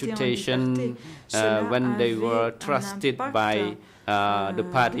the reputation when they were trusted by the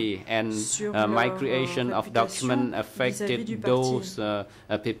party, and my creation of document affected those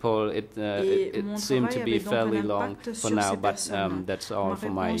people. It seemed to be fairly long for now, but that's all for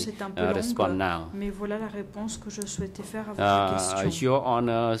my response now. Your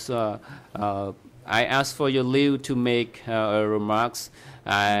Honors, I ask for your leave to make remarks.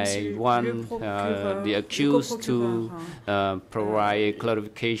 I want the accused to provide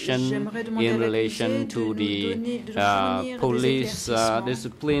clarification in relation to the police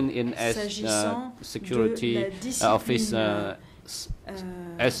discipline in security office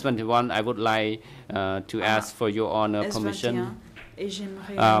S21. I would like to ask for your honor permission.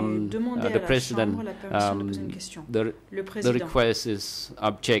 The President, the request is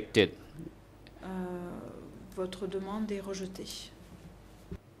objected. Votre demande est rejetée.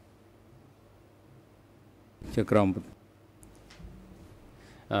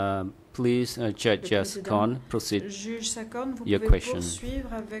 Please, Judge Sakon, proceed. Juge Sakon, vous your pouvez question.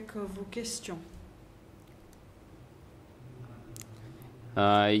 Poursuivre avec vos questions.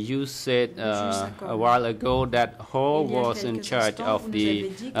 You said a while ago that Ho was in charge of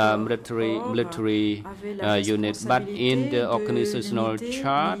the military unit, but in the organizational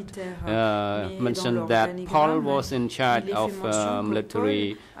chart mentioned that Paul was in charge of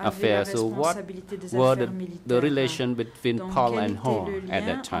military affairs. So what were the relation between Paul and Ho at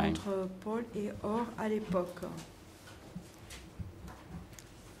that time?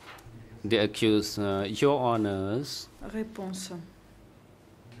 The accused, your honors. Réponse.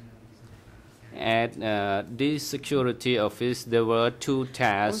 At this security office, there were 2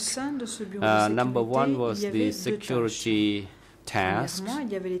 tasks. Number 1 was the security task. Il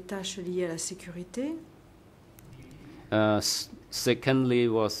y avait les tâches liées à la sécurité. Secondly,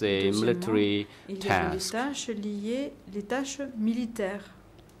 was a military task. Les tâches militaires.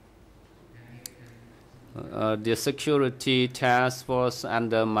 The security task was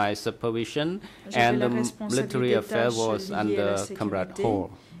under my supervision, and the military affair was under Comrade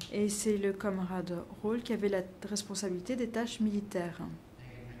Hall. Et c'est le camarade Hall qui avait la responsabilité des tâches militaires.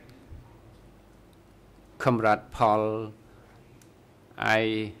 Comrade Paul,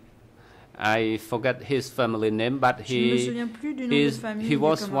 I forgot his family name, but he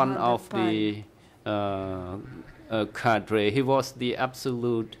was one of the cadre. He was the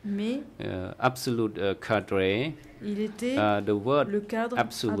absolute cadre. Il était le cadre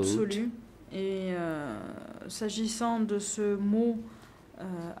absolu. Et s'agissant de ce mot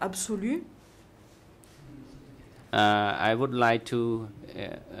absolu, I would like to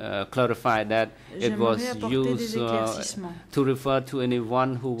clarify that it was used to refer to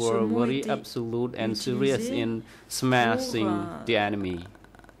anyone who were very absolute and serious in smashing the enemy.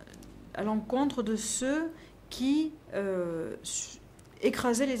 À l'encontre de ceux qui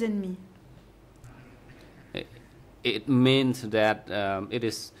écrasaient les ennemis. It means that it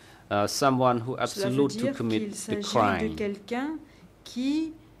is someone who absolute to commit the crime. De quelqu'un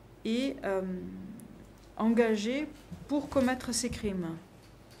qui est engagé pour commettre ces crimes.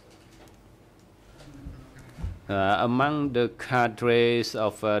 Among the cadres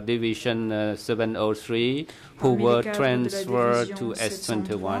of Division 703 who were transferred to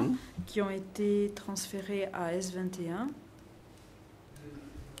S21, qui ont été transférés à S21,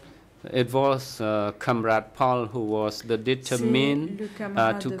 it was Comrade Paul who was the determined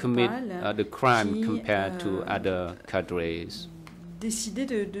to commit the crime compared to other cadres. Décidé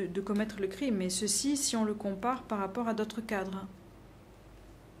de commettre le crime, mais ceci si on le compare par rapport à d'autres cadres.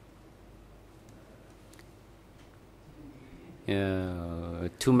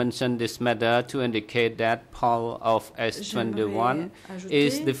 To mention this matter, to indicate that Paul of S21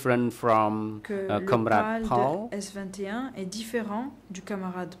 is different from Comrade Paul. S21 est différent du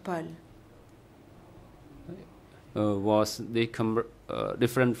camarade Paul. Was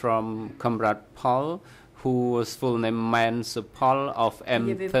different from Comrade Paul, whose full name Mens Paul of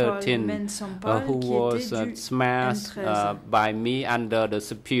M13, who was smashed by me under the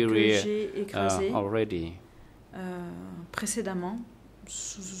superior already. Précédemment,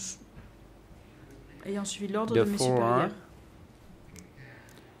 ayant suivi l'ordre de mes supérieurs.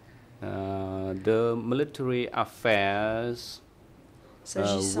 The military affairs,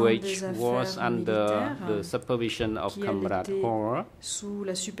 which was under the supervision of Comrade Hor, sous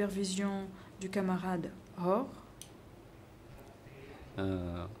la supervision du camarade Hor,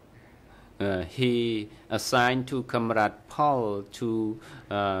 he assigned to Comrade Paul to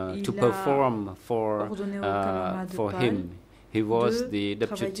perform for him. He was the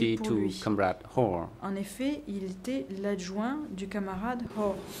deputy to Comrade Hor. En effet, il était l'adjoint du camarade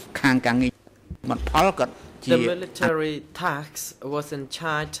Hor. The military task was in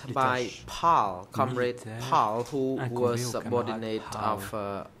charge by Paul, Comrade Paul, who was subordinate of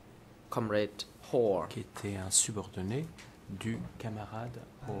Comrade Hor. Qui était un subordonné du camarade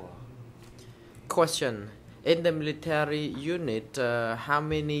Hor. Question. In the military unit, how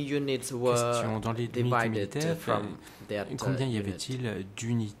many units were divided from that combien y avait-il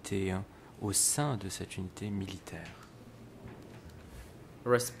d'unités au sein de cette unité militaire?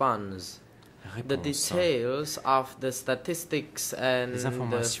 Response. The details of the statistics and the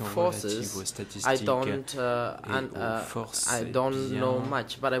forces, I don't know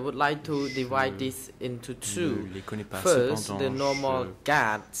much, but I would like to divide this into two. First, the normal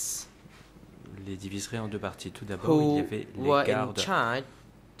guards, les diviserai en deux parties. Tout d'abord, il y avait les gardes in charge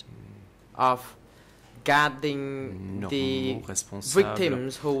of guarding the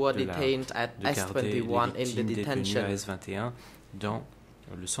victims who were detained at S21 in the detention. S21 dans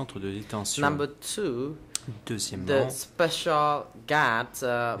le centre de détention. Number two, deuxièmement, the special guards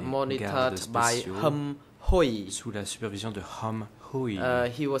monitored by Hum Hui. Sous la supervision de Hum Hui.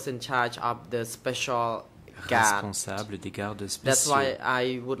 He was in charge of the special responsable des gardes spéciaux. That's why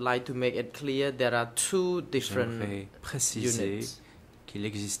I would like to make it clear there are two different J'aimerais préciser qu'il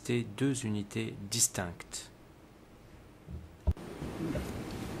existait deux unités distinctes.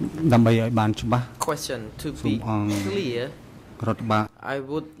 Question. To be clear, I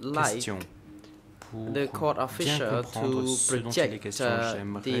would like the court official to project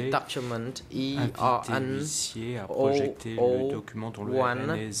the document ERN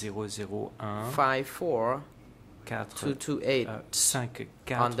 001-54-228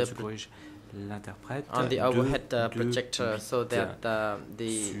 on the overhead projector so that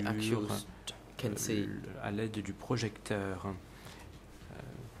the accused can see. À l'aide du projecteur,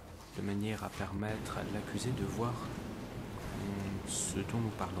 de manière à permettre à l'accusé de voir ce dont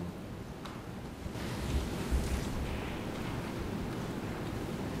nous parlons.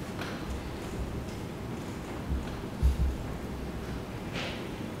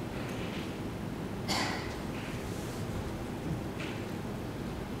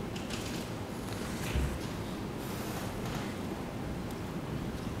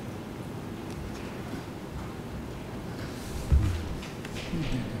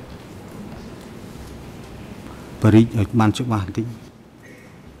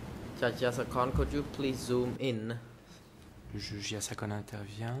 Judge Yasakon, could you please zoom in? Le juge Yasakon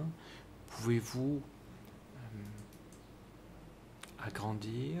intervient. Pouvez-vous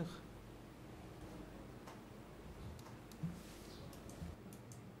agrandir?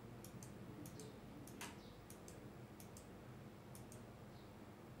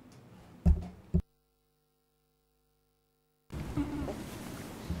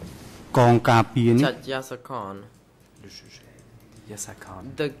 Judge Yasakon. Le juge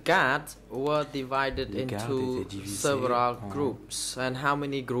Yasakon. The guards were divided into several groups. And how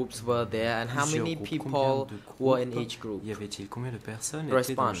many groups were there? And how many people were in each group? Y avait-il combien de personnes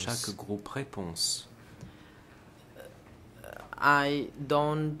étaient dans chaque groupe? Réponse. I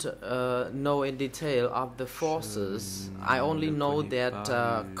don't know in detail of the forces. I only know that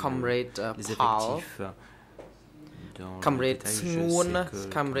Comrade Paul, Comrade Smoon,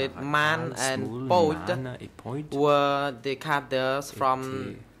 Comrade Man, and Boyd were the cadres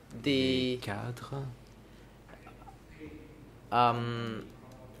from the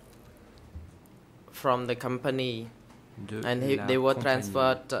company, and they were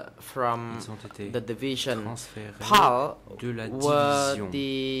transferred from the division. Paul was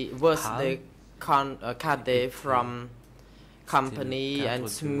the cadre from company, and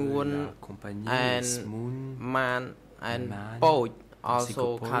Smoon and Man and Boyd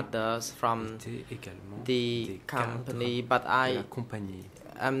also cadres from the company, but I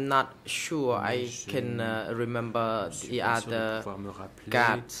am not sure I can remember the other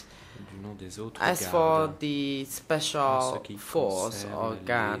guards. As for the special force or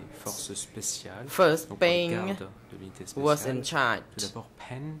guard, first Peng was in charge.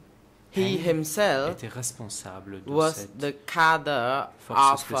 He himself was the cadre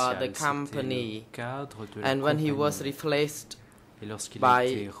of the company, and when he was replaced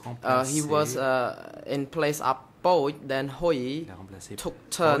by, he was in place of Boyd, then Hui took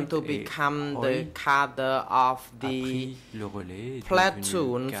turn to become the cadre of the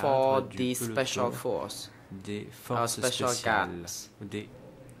platoon for the special force, or special guards.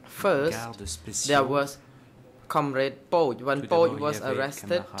 First, there was Comrade Boyd. When Boyd was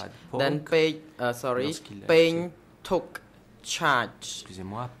arrested, then Peng took charge.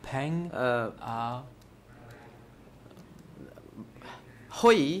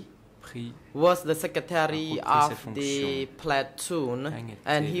 Hui was the secretary of the platoon,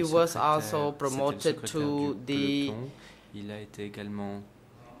 and he was also promoted to the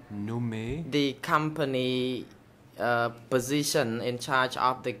company position in charge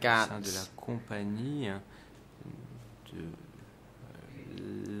of the guards.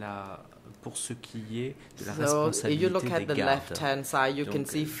 So if you look at the left-hand side, you can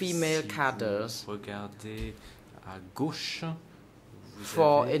see female cadres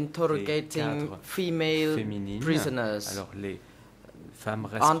for interrogating female prisoners. Alors, les femmes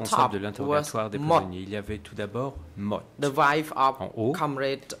responsables de l'interrogatoire des prisonniers. Il y avait tout d'abord Mott. The wife of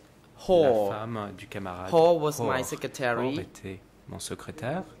Comrade Ho. La femme du camarade Ho was my secretary. Ho était mon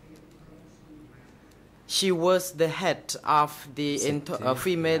secrétaire. She was the head of the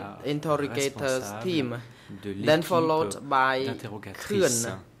female interrogators team, then followed by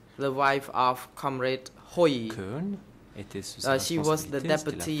Kuhn, the wife of Comrade Hui. She was the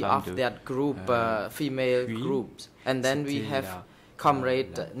deputy of that group, female groups. And then we have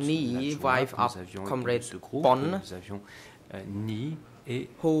Comrade Ni, wife of Comrade Bon,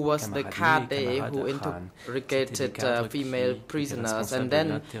 who was the cadre who interrogated female prisoners, and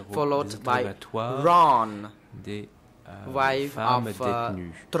then followed by Ron, wife of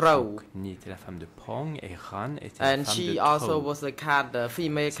Trou. And she also was the cadre,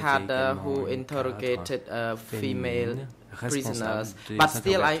 female cadre who interrogated female prisoners. But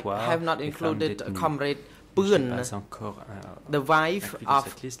still, I have not included Comrade Bun, the wife of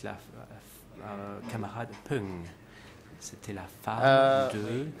C'était la femme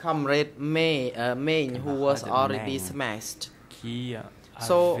de Comrade Main, who was already smashed.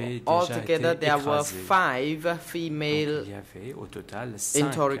 So altogether there were 5 female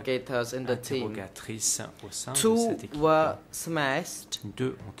interrogators in the team. 2 were smashed,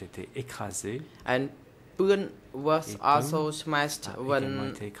 and Bun was also smashed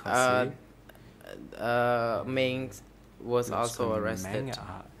when Main was also arrested.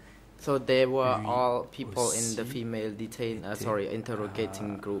 So they were all people in the female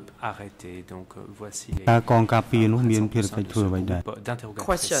interrogating group.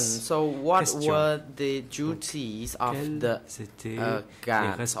 Question: so what were the duties of the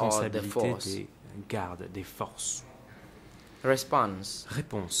guards or the force? Response: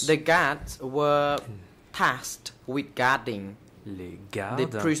 the guards were tasked with guarding les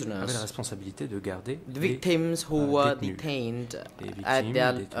gardes avaient la responsabilité de garder the victims who were detained at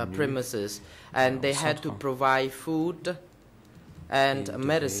their premises, and they had to provide food and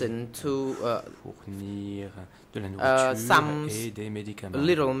medicine to fournir de la nourriture some et des médicaments.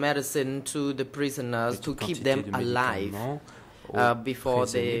 Little medicine to the prisoners to keep them alive before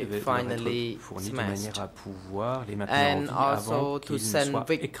they finally smashed, and also to send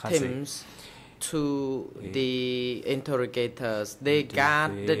victims to the interrogators. They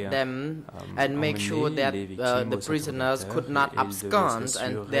guarded them and make sure that the prisoners could not abscond,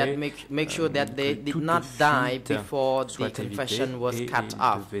 and that make sure that they did not die before the confession was cut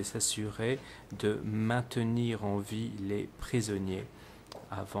off. Devaient s'assurer de maintenir en vie les prisonniers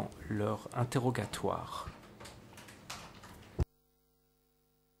avant leur interrogatoire.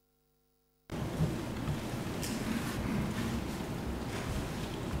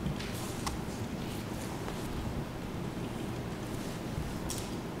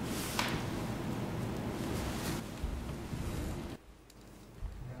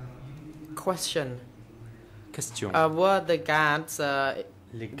 Question. Were the guards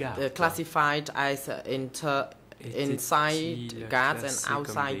classified as inside guards and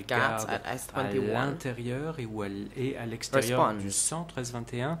outside guards at S21? À l'intérieur et à l'extérieur du centre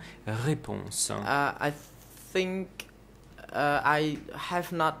S21? Réponse. I think I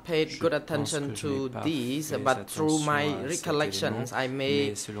have not paid good attention to these, but through my recollections, I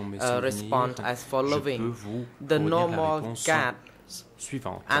may respond as following. The normal guard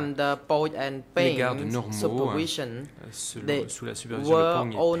under Point and Peng's supervision, they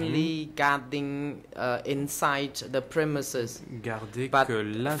were only guarding inside the premises. But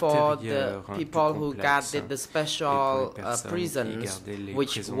for the people who guarded the special prisons,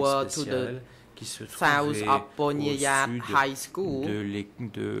 which were to the south of Ponyayat High School,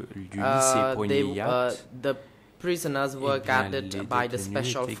 the prisoners were guarded by the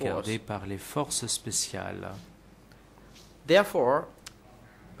special force. Therefore,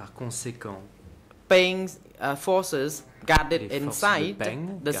 par conséquent, Peng's forces guarded inside,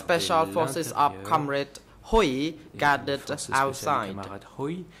 the special forces of Comrade Hoi guarded outside. Camarade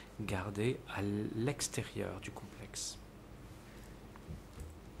Hoi gardait à l'extérieur du complexe.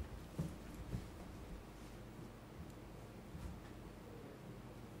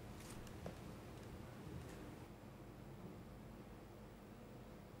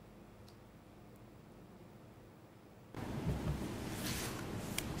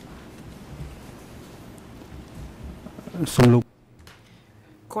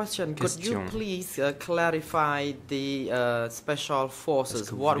 Question. Could you please clarify the special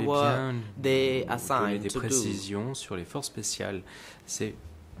forces? What were they assigned to do? Des précisions sur les forces spéciales. Ces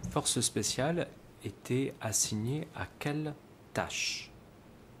forces spéciales étaient assignées à quelle tâche?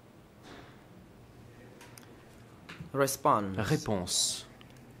 Réponse.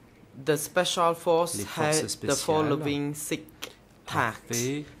 The special force had the following six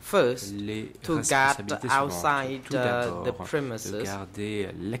tasks. First, to guard outside the premises. De garder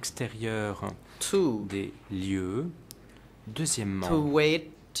l'extérieur des lieux. Deuxièmement, to wait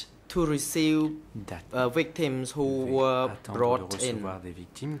to receive victims who were brought in. Des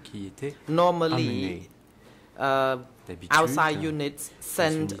victimes qui étaient normally, outside units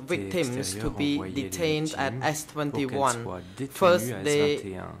send victims to be detained at S21. First,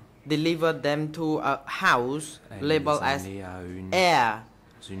 they deliver them to a house labeled as air,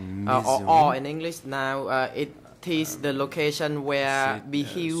 or in English now it is the location where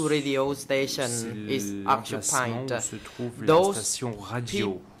Bihiu radio station is occupied. Those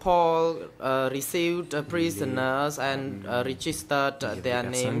people received prisoners and registered their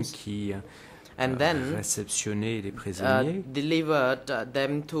names, and then delivered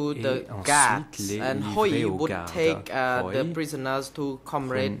them to the guards, and Hoi would take the prisoners to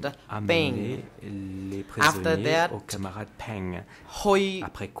Comrade Peng. After that, Hoi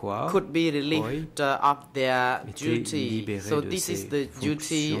could be relieved of their duty. So this is the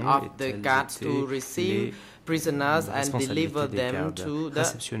duty of the guards, to receive prisoners and deliver them to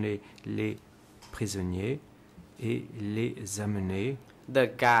les prisonniers et les amener the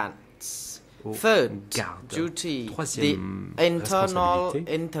guards. Third duty, the internal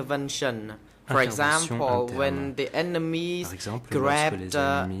intervention. For example, when the enemy grabbed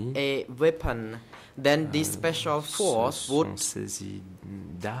a weapon, then this special force would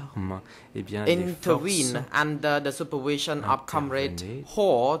intervene under the supervision of Comrade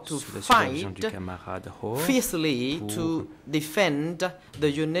Ho to fight fiercely to defend the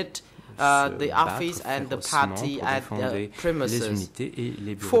unit, the office and the party at the premises.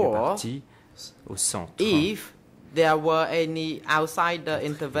 Four, if there were any outsider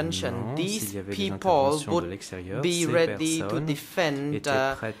intervention, these people would be ready to defend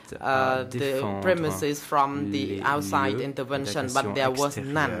the premises from the outside intervention, but there was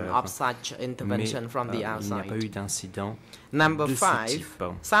none of such intervention from the outside. Number 5,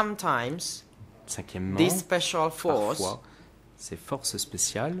 sometimes this special force ces forces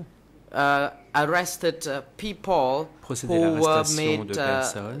spéciales arrested people who were made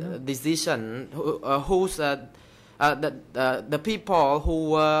decision, the people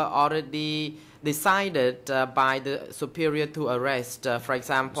who were already decided by the superior to arrest. For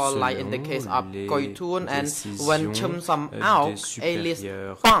example, like in the case of Koi Thun, and when Chum Som Aok, alias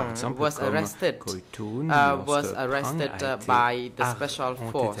Pang, was arrested by the special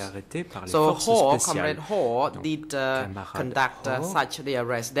force. So Ho, Comrade Ho, did conduct such the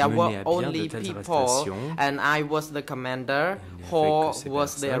arrest. There were only people, and I was the commander. Ho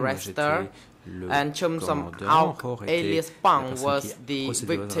was the arrester. And Chum Som Aok, alias Pang, was the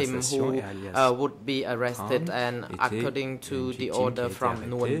victim who would be arrested, and according to the order from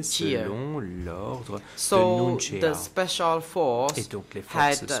Nuon Chea. So the special force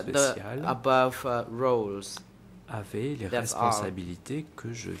had the above roles. Avait les responsabilités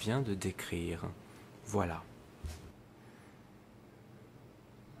que je viens de décrire. Voilà.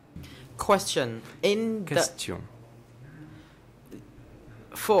 Question. In the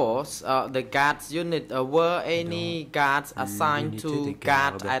force, the guards unit, were any guards assigned to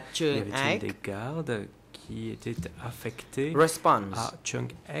guard at Cheung Ek? Des gardes qui étaient affectés Response. à Cheung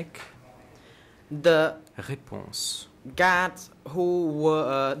Ek. The Réponse. Guards who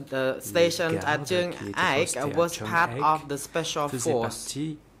were stationed at Cheung Ek was part of the special force.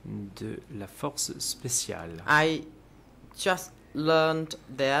 De la force spéciale. I just learned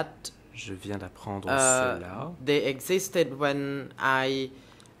that je viens d'apprendre cela. They existed when I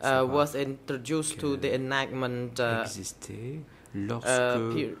was introduced to the enactment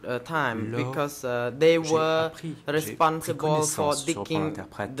time, because they were responsible for digging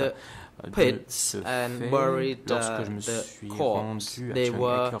the pits and buried the corpse. They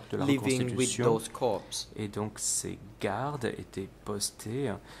were living with those corpses. Et donc ces gardes étaient postés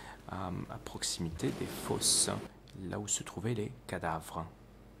à proximité des fosses, là où se trouvaient les cadavres.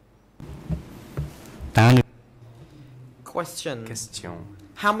 Question.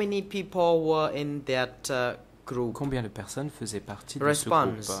 How many people were in that group? Combien de personnes faisaient partie de ce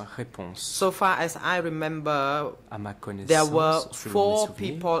groupe? Réponse. So far as I remember, à ma connaissance, there were 4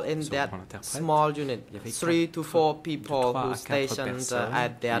 people in that small unit. 3 to 4 people who stationed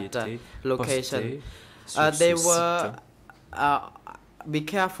at that location. They were be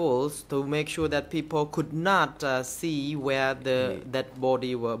careful to make sure that people could not see where that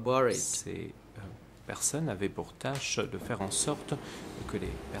body were buried. Ces personnes avaient pour tâche de faire en sorte que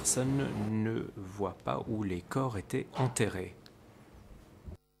les personnes ne voient pas où les corps étaient enterrés.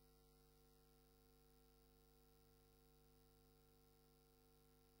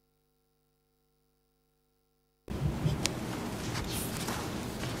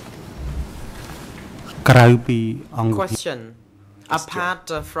 Question.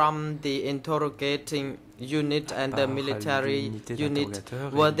 Apart from the interrogating unit and the military unit,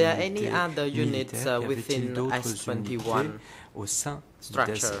 were there any other units within S21 au sein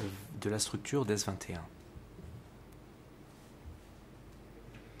de la structure d'S21?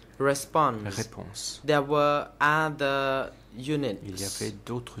 Réponse. There were other units. Il y avait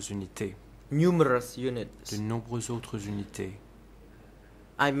d'autres unités. Numerous units. De nombreuses autres unités.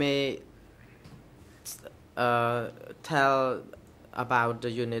 I may tell about the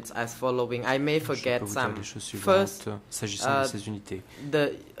units as following. I may forget some. First, s'agissant de ces unités.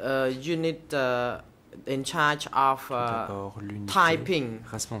 The unit in charge of typing.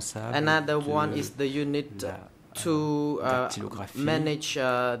 Another one is the unit to manage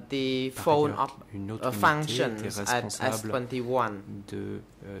the phone functions at S21. De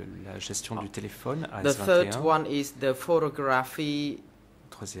la gestion du téléphone à the S21. Third one is the photography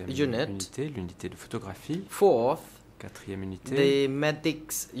unit. Unité, l'unité de photographie. Fourth, quatrième unité. The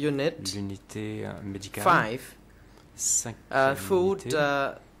medics unit. L'unité médicale. 5. Cinquième Food unité.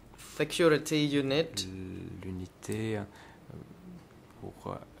 Security unit. L'unité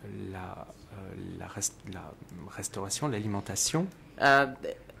pour la restauration, l'alimentation.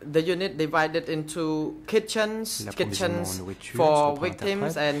 The unit divided into kitchens for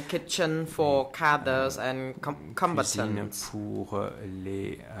victims and kitchen for cadres and combatants. Pour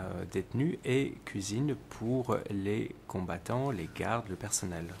les détenus et cuisine pour les combattants, les gardes, le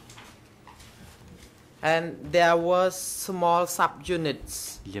personnel. And there was small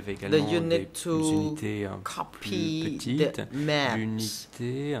subunits. Il y avait également the unit des unités plus petites, the maps.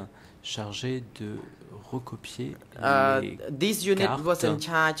 l'unité chargée de recopier les this unit cartes. was in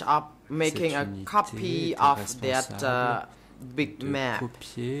charge of making a copy of that big map.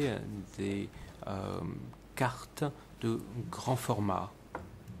 Copier des cartes de grand format.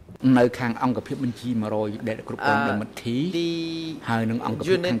 នៅខាងអង្គភាពបញ្ជី100ដែលគ្រប់គ្រងដោយមិត្តធីហើយនឹងអង្គ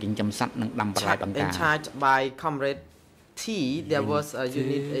ភាពខាងចិញ្ចឹមសត្វនិងដាំបន្លែបង្ការ in charge by Comrade T, there was a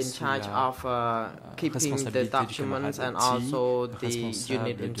unit in charge of keeping the documents and also the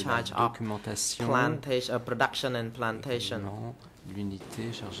unit in charge of plantation, production and plantation. L'unité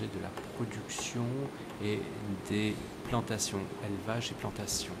chargée de la production et des plantations, élevage et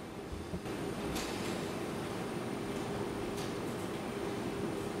plantation.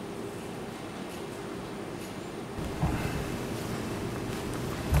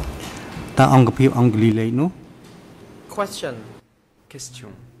 Question.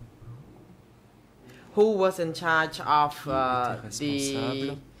 Who was in charge of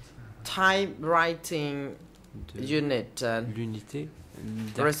the typewriting unit? L'unité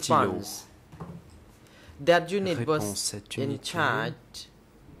response. That unit was in charge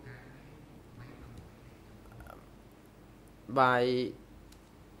by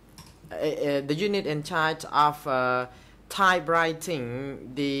the unit in charge of typewriting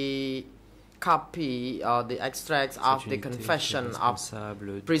the copy or the extracts of the confession of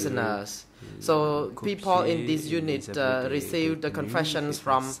prisoners. So people in this unit received the confessions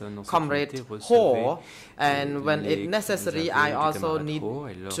from Comrade Ho, and when it necessary, I also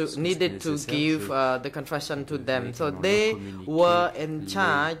needed to give the confession to them. So they were in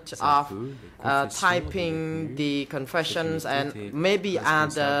charge of typing the confessions and maybe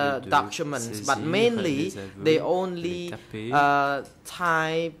other documents, but mainly they only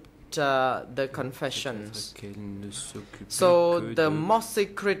typed the confessions. So the most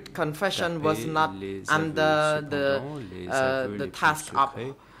secret confession was not under the task of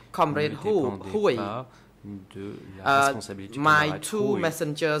Comrade Hui. My two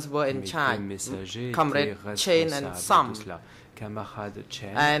messengers were in charge, Comrade Chen and Sam,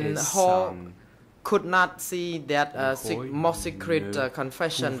 and Ho could not see that most secret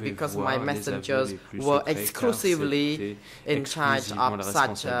confession because my messengers were exclusively in charge of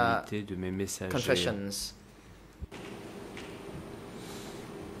such confessions.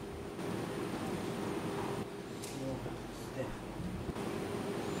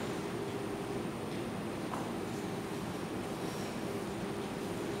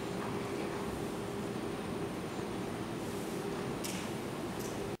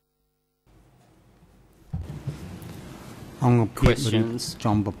 Questions.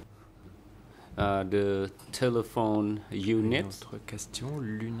 The telephone unit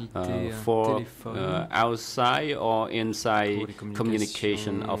for outside or inside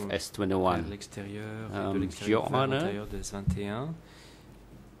communication of S21. Your Honor,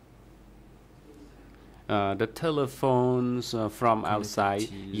 the telephones from outside,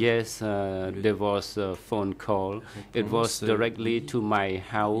 yes, there was a phone call. It was directly to my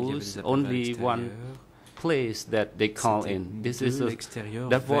house, only one place that they call in.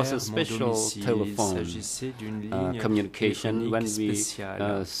 That was a special telephone communication. When we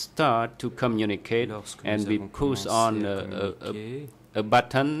start to communicate and we push on a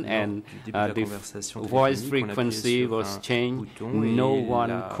button and the voice frequency was changed, no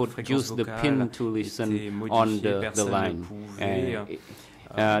one could use the pin to listen on the line.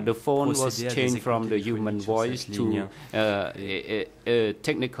 The phone was changed from the human voice to a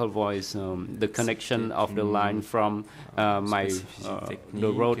technical voice. The connection of the line from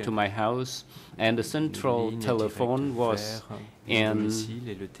the road to my house, and the central telephone was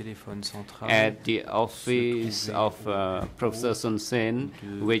at the office of Professor Sun Sen,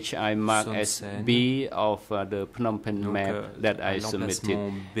 which I marked as B of the Phnom Penh map that I submitted.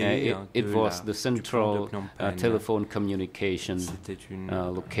 It was the central telephone communication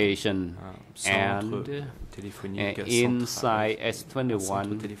location, and inside S21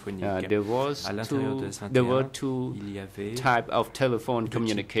 there were two types of telephone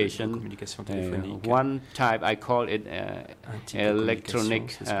communication. One type I call it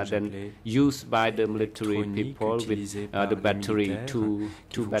electronic, then used by the military people with the battery, two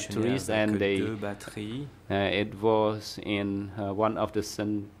batteries, and it was in one of the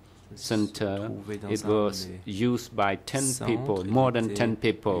center. It was used by 10 people, more than 10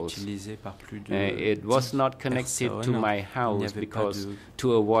 people. It was not connected to my house because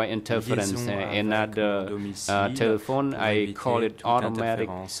to avoid interference. Another telephone, I call it automatic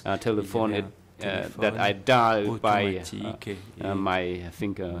telephone, that I dial by my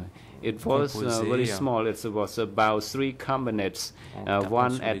finger. It was very small. It was about 3 cabinets,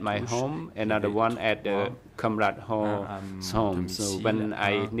 one at my home, another one at Comrade Hall's home. So when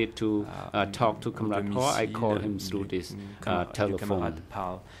I need to talk to Comrade Hall, I call him through this telephone.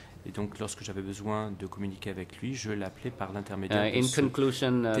 Et donc, lorsque j'avais besoin de communiquer avec lui, je l'appelais par l'intermédiaire de In ce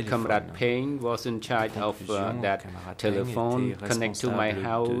conclusion, Comrade Payne was in charge of that telephone, connect to my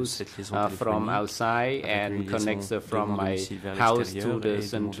house from outside and connects from my house to the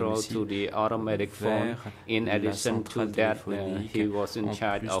central to the automatic phone. In addition to that, he was in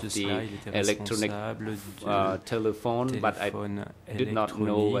charge of the electronic telephone, but I did not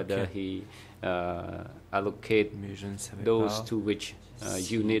know whether he allocate those to which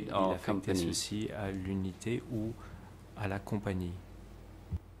unit or company. Ceci à l'unité ou à la compagnie.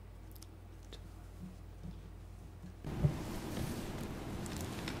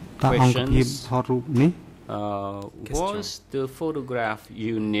 Questions? Was the photograph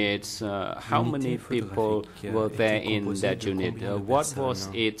units, how many people were there in that unit? What was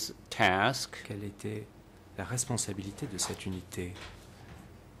its task? Quelle était la responsabilité de cette unité?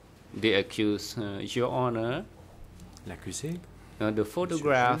 The accused, Your Honor. L'accusé? The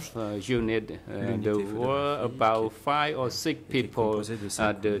photograph unit, there were about 5 or 6 people.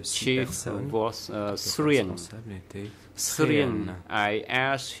 The chief was Sriang. I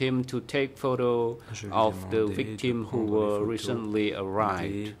asked him to take photo of the victim who were recently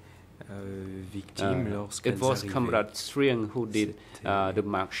arrived. It was Comrade Sriang who did the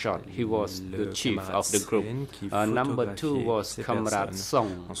mark shot. He was the chief of the group. Number 2 was Comrade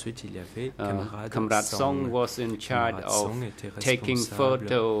Song. Comrade Song was in charge of taking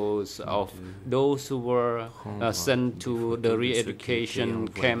photos of those who were sent to the re-education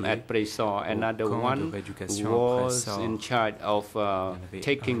camp at Presor. Another one was in charge of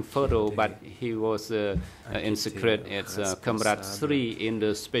taking photo, but he was in secret. It's Comrade 3 in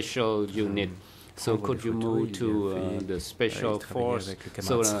the special unit. So could you move to the special force?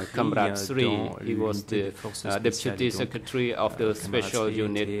 So Comrade 3, he was the deputy secretary of the special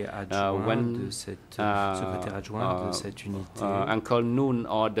unit when Uncle Noon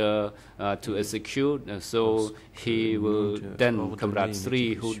ordered to execute. So he will then Comrade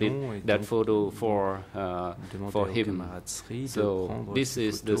 3 who did that photo for him. So this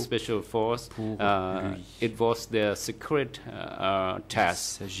is the special force. It was their secret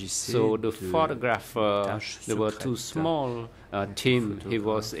task. So the photographer, there were 2 small teams. He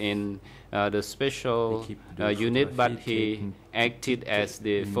was in the special unit, but he acted as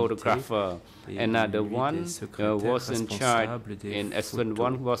the photographer. Another one was in charge in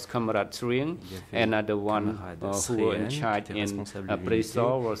S21 was Comrade Sriang. Another one who was in charge in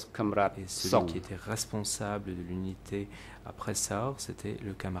Presor was Comrade Song. Celui qui était responsable de l'unité à Presor, c'était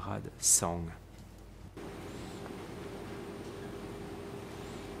le camarade Song.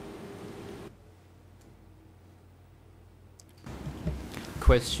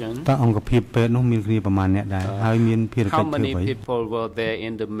 Question. How many people were there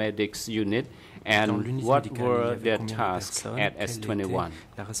in the medics unit and what were their tasks at S21?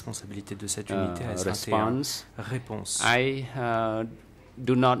 Response. I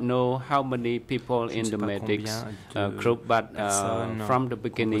do not know how many people in the medics group, but from the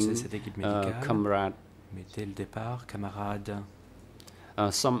beginning, Comrade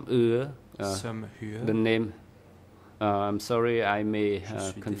some the name. I'm sorry, I may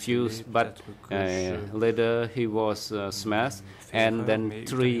confuse, but later he was smashed, and then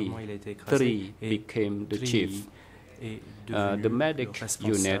three became the chief. The medic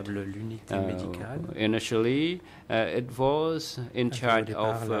unit, initially, it was in charge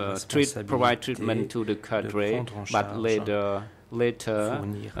of provide treatment to the cadre, but later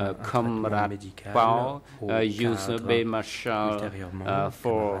Comrade Kmao used Bay Marshal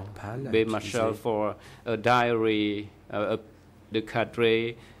for a diary, the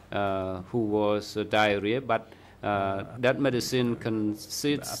cadre who was diarrhea, but that medicine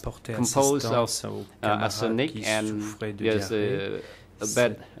composed of arsenic, and there's a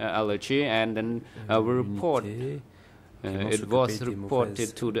bad allergy, and then we report. It was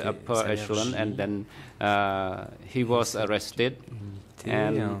reported to the upper echelon, and then he was arrested.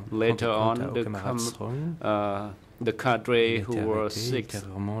 And later on, the cadre who were sick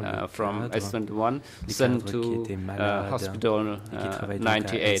from S21 sent to hospital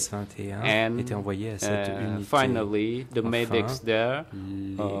 98, and finally the medics there.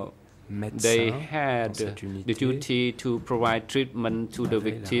 They had the duty to provide treatment to the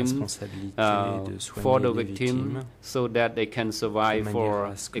victim, for the victim, so that they can survive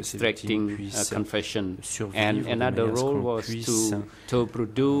for extracting confession. And another role was to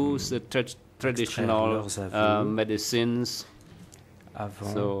produce the traditional medicines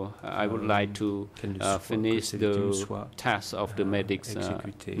So I would like to finish the task of the medics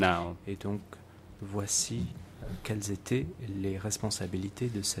now. Et donc, voici quelles étaient les responsabilités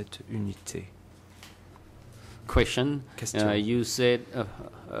de cette unité. Question. You said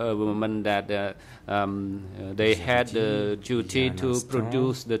a woman that they had the duty to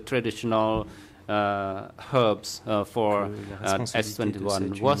produce the traditional herbs for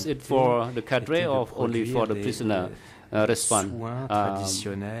S21. Was it for the cadre or only for the prisoner? Response.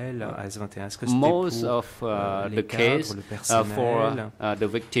 Most of the case for the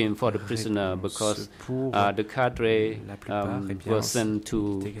victim, for the prisoner, because the cadre was sent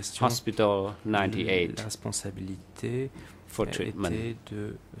to hospital 98 La responsabilité for treatment. était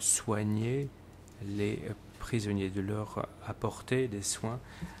de soigner les prisonniers, de leur apporter des soins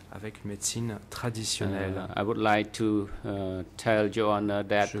avec une médecine traditionnelle. I would like to tell Your Honor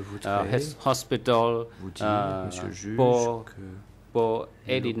that his hospital for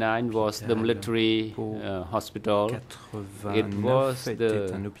 89 was the military hospital. It was the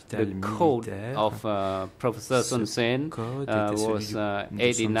code of Professor Sun Sen was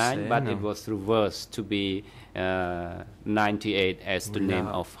 89, but it was reversed to be 98 as the name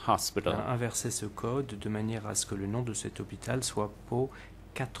of hospital. Inverser ce code de manière à ce que le nom de cet hôpital soit Pau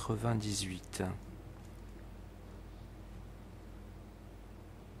 98.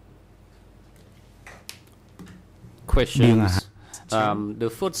 Questions. The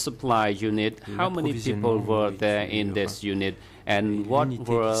food supply unit, how many people were there in this unit, and what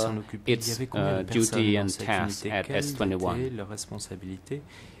were its duty and tasks at S21? Leurs responsabilités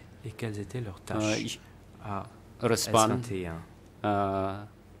et quelles étaient leurs tâches à S21?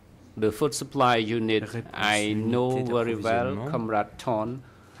 The food supply unit, I know very well Comrade Ton,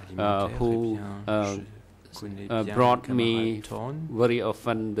 who brought me very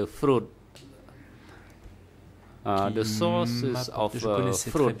often the fruit. The sources of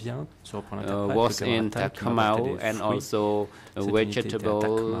fruit was in Ta Kmao, and also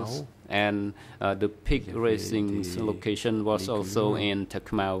vegetables, and the pig raising location was also in Ta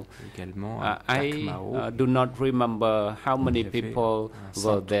Kmao. I do not remember how many people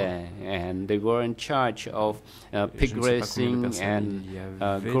were there, and they were in charge of pig raising and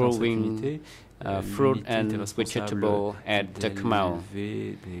growing fruit and vegetable at Ta Kmao.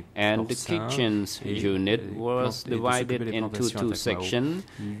 And the kitchens unit was divided into two sections,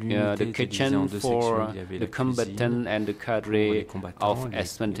 the kitchen for the combatant and the cadre of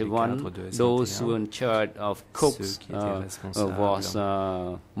S21. Those who were in charge of cooks was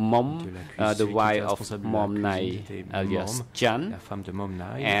Mom, the wife of Mom Nai, alias Chan,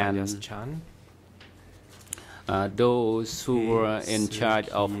 and those who were in charge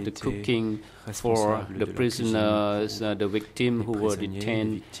of the cooking for the prisoners, the victims who were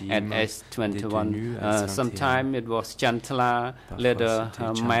detained at S21. Sometimes it was Chantala, later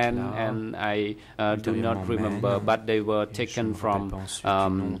man, and I do not remember, but they were taken from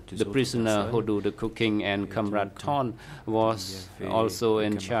the prisoner who do the cooking, and Comrade Ton was also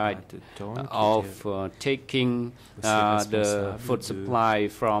in charge of taking the food supply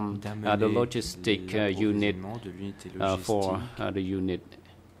from the logistic unit for the unit.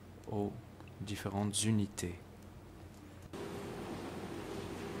 Différentes unités.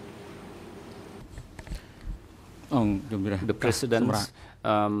 The President,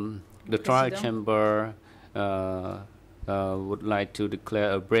 the trial chamber would like to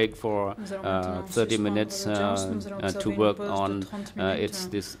declare a break for 30 minutes to work on its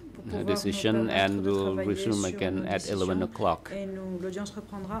decision, and will resume again at 11 o'clock. L'audience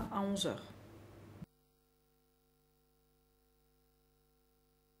reprendra à 11 heures.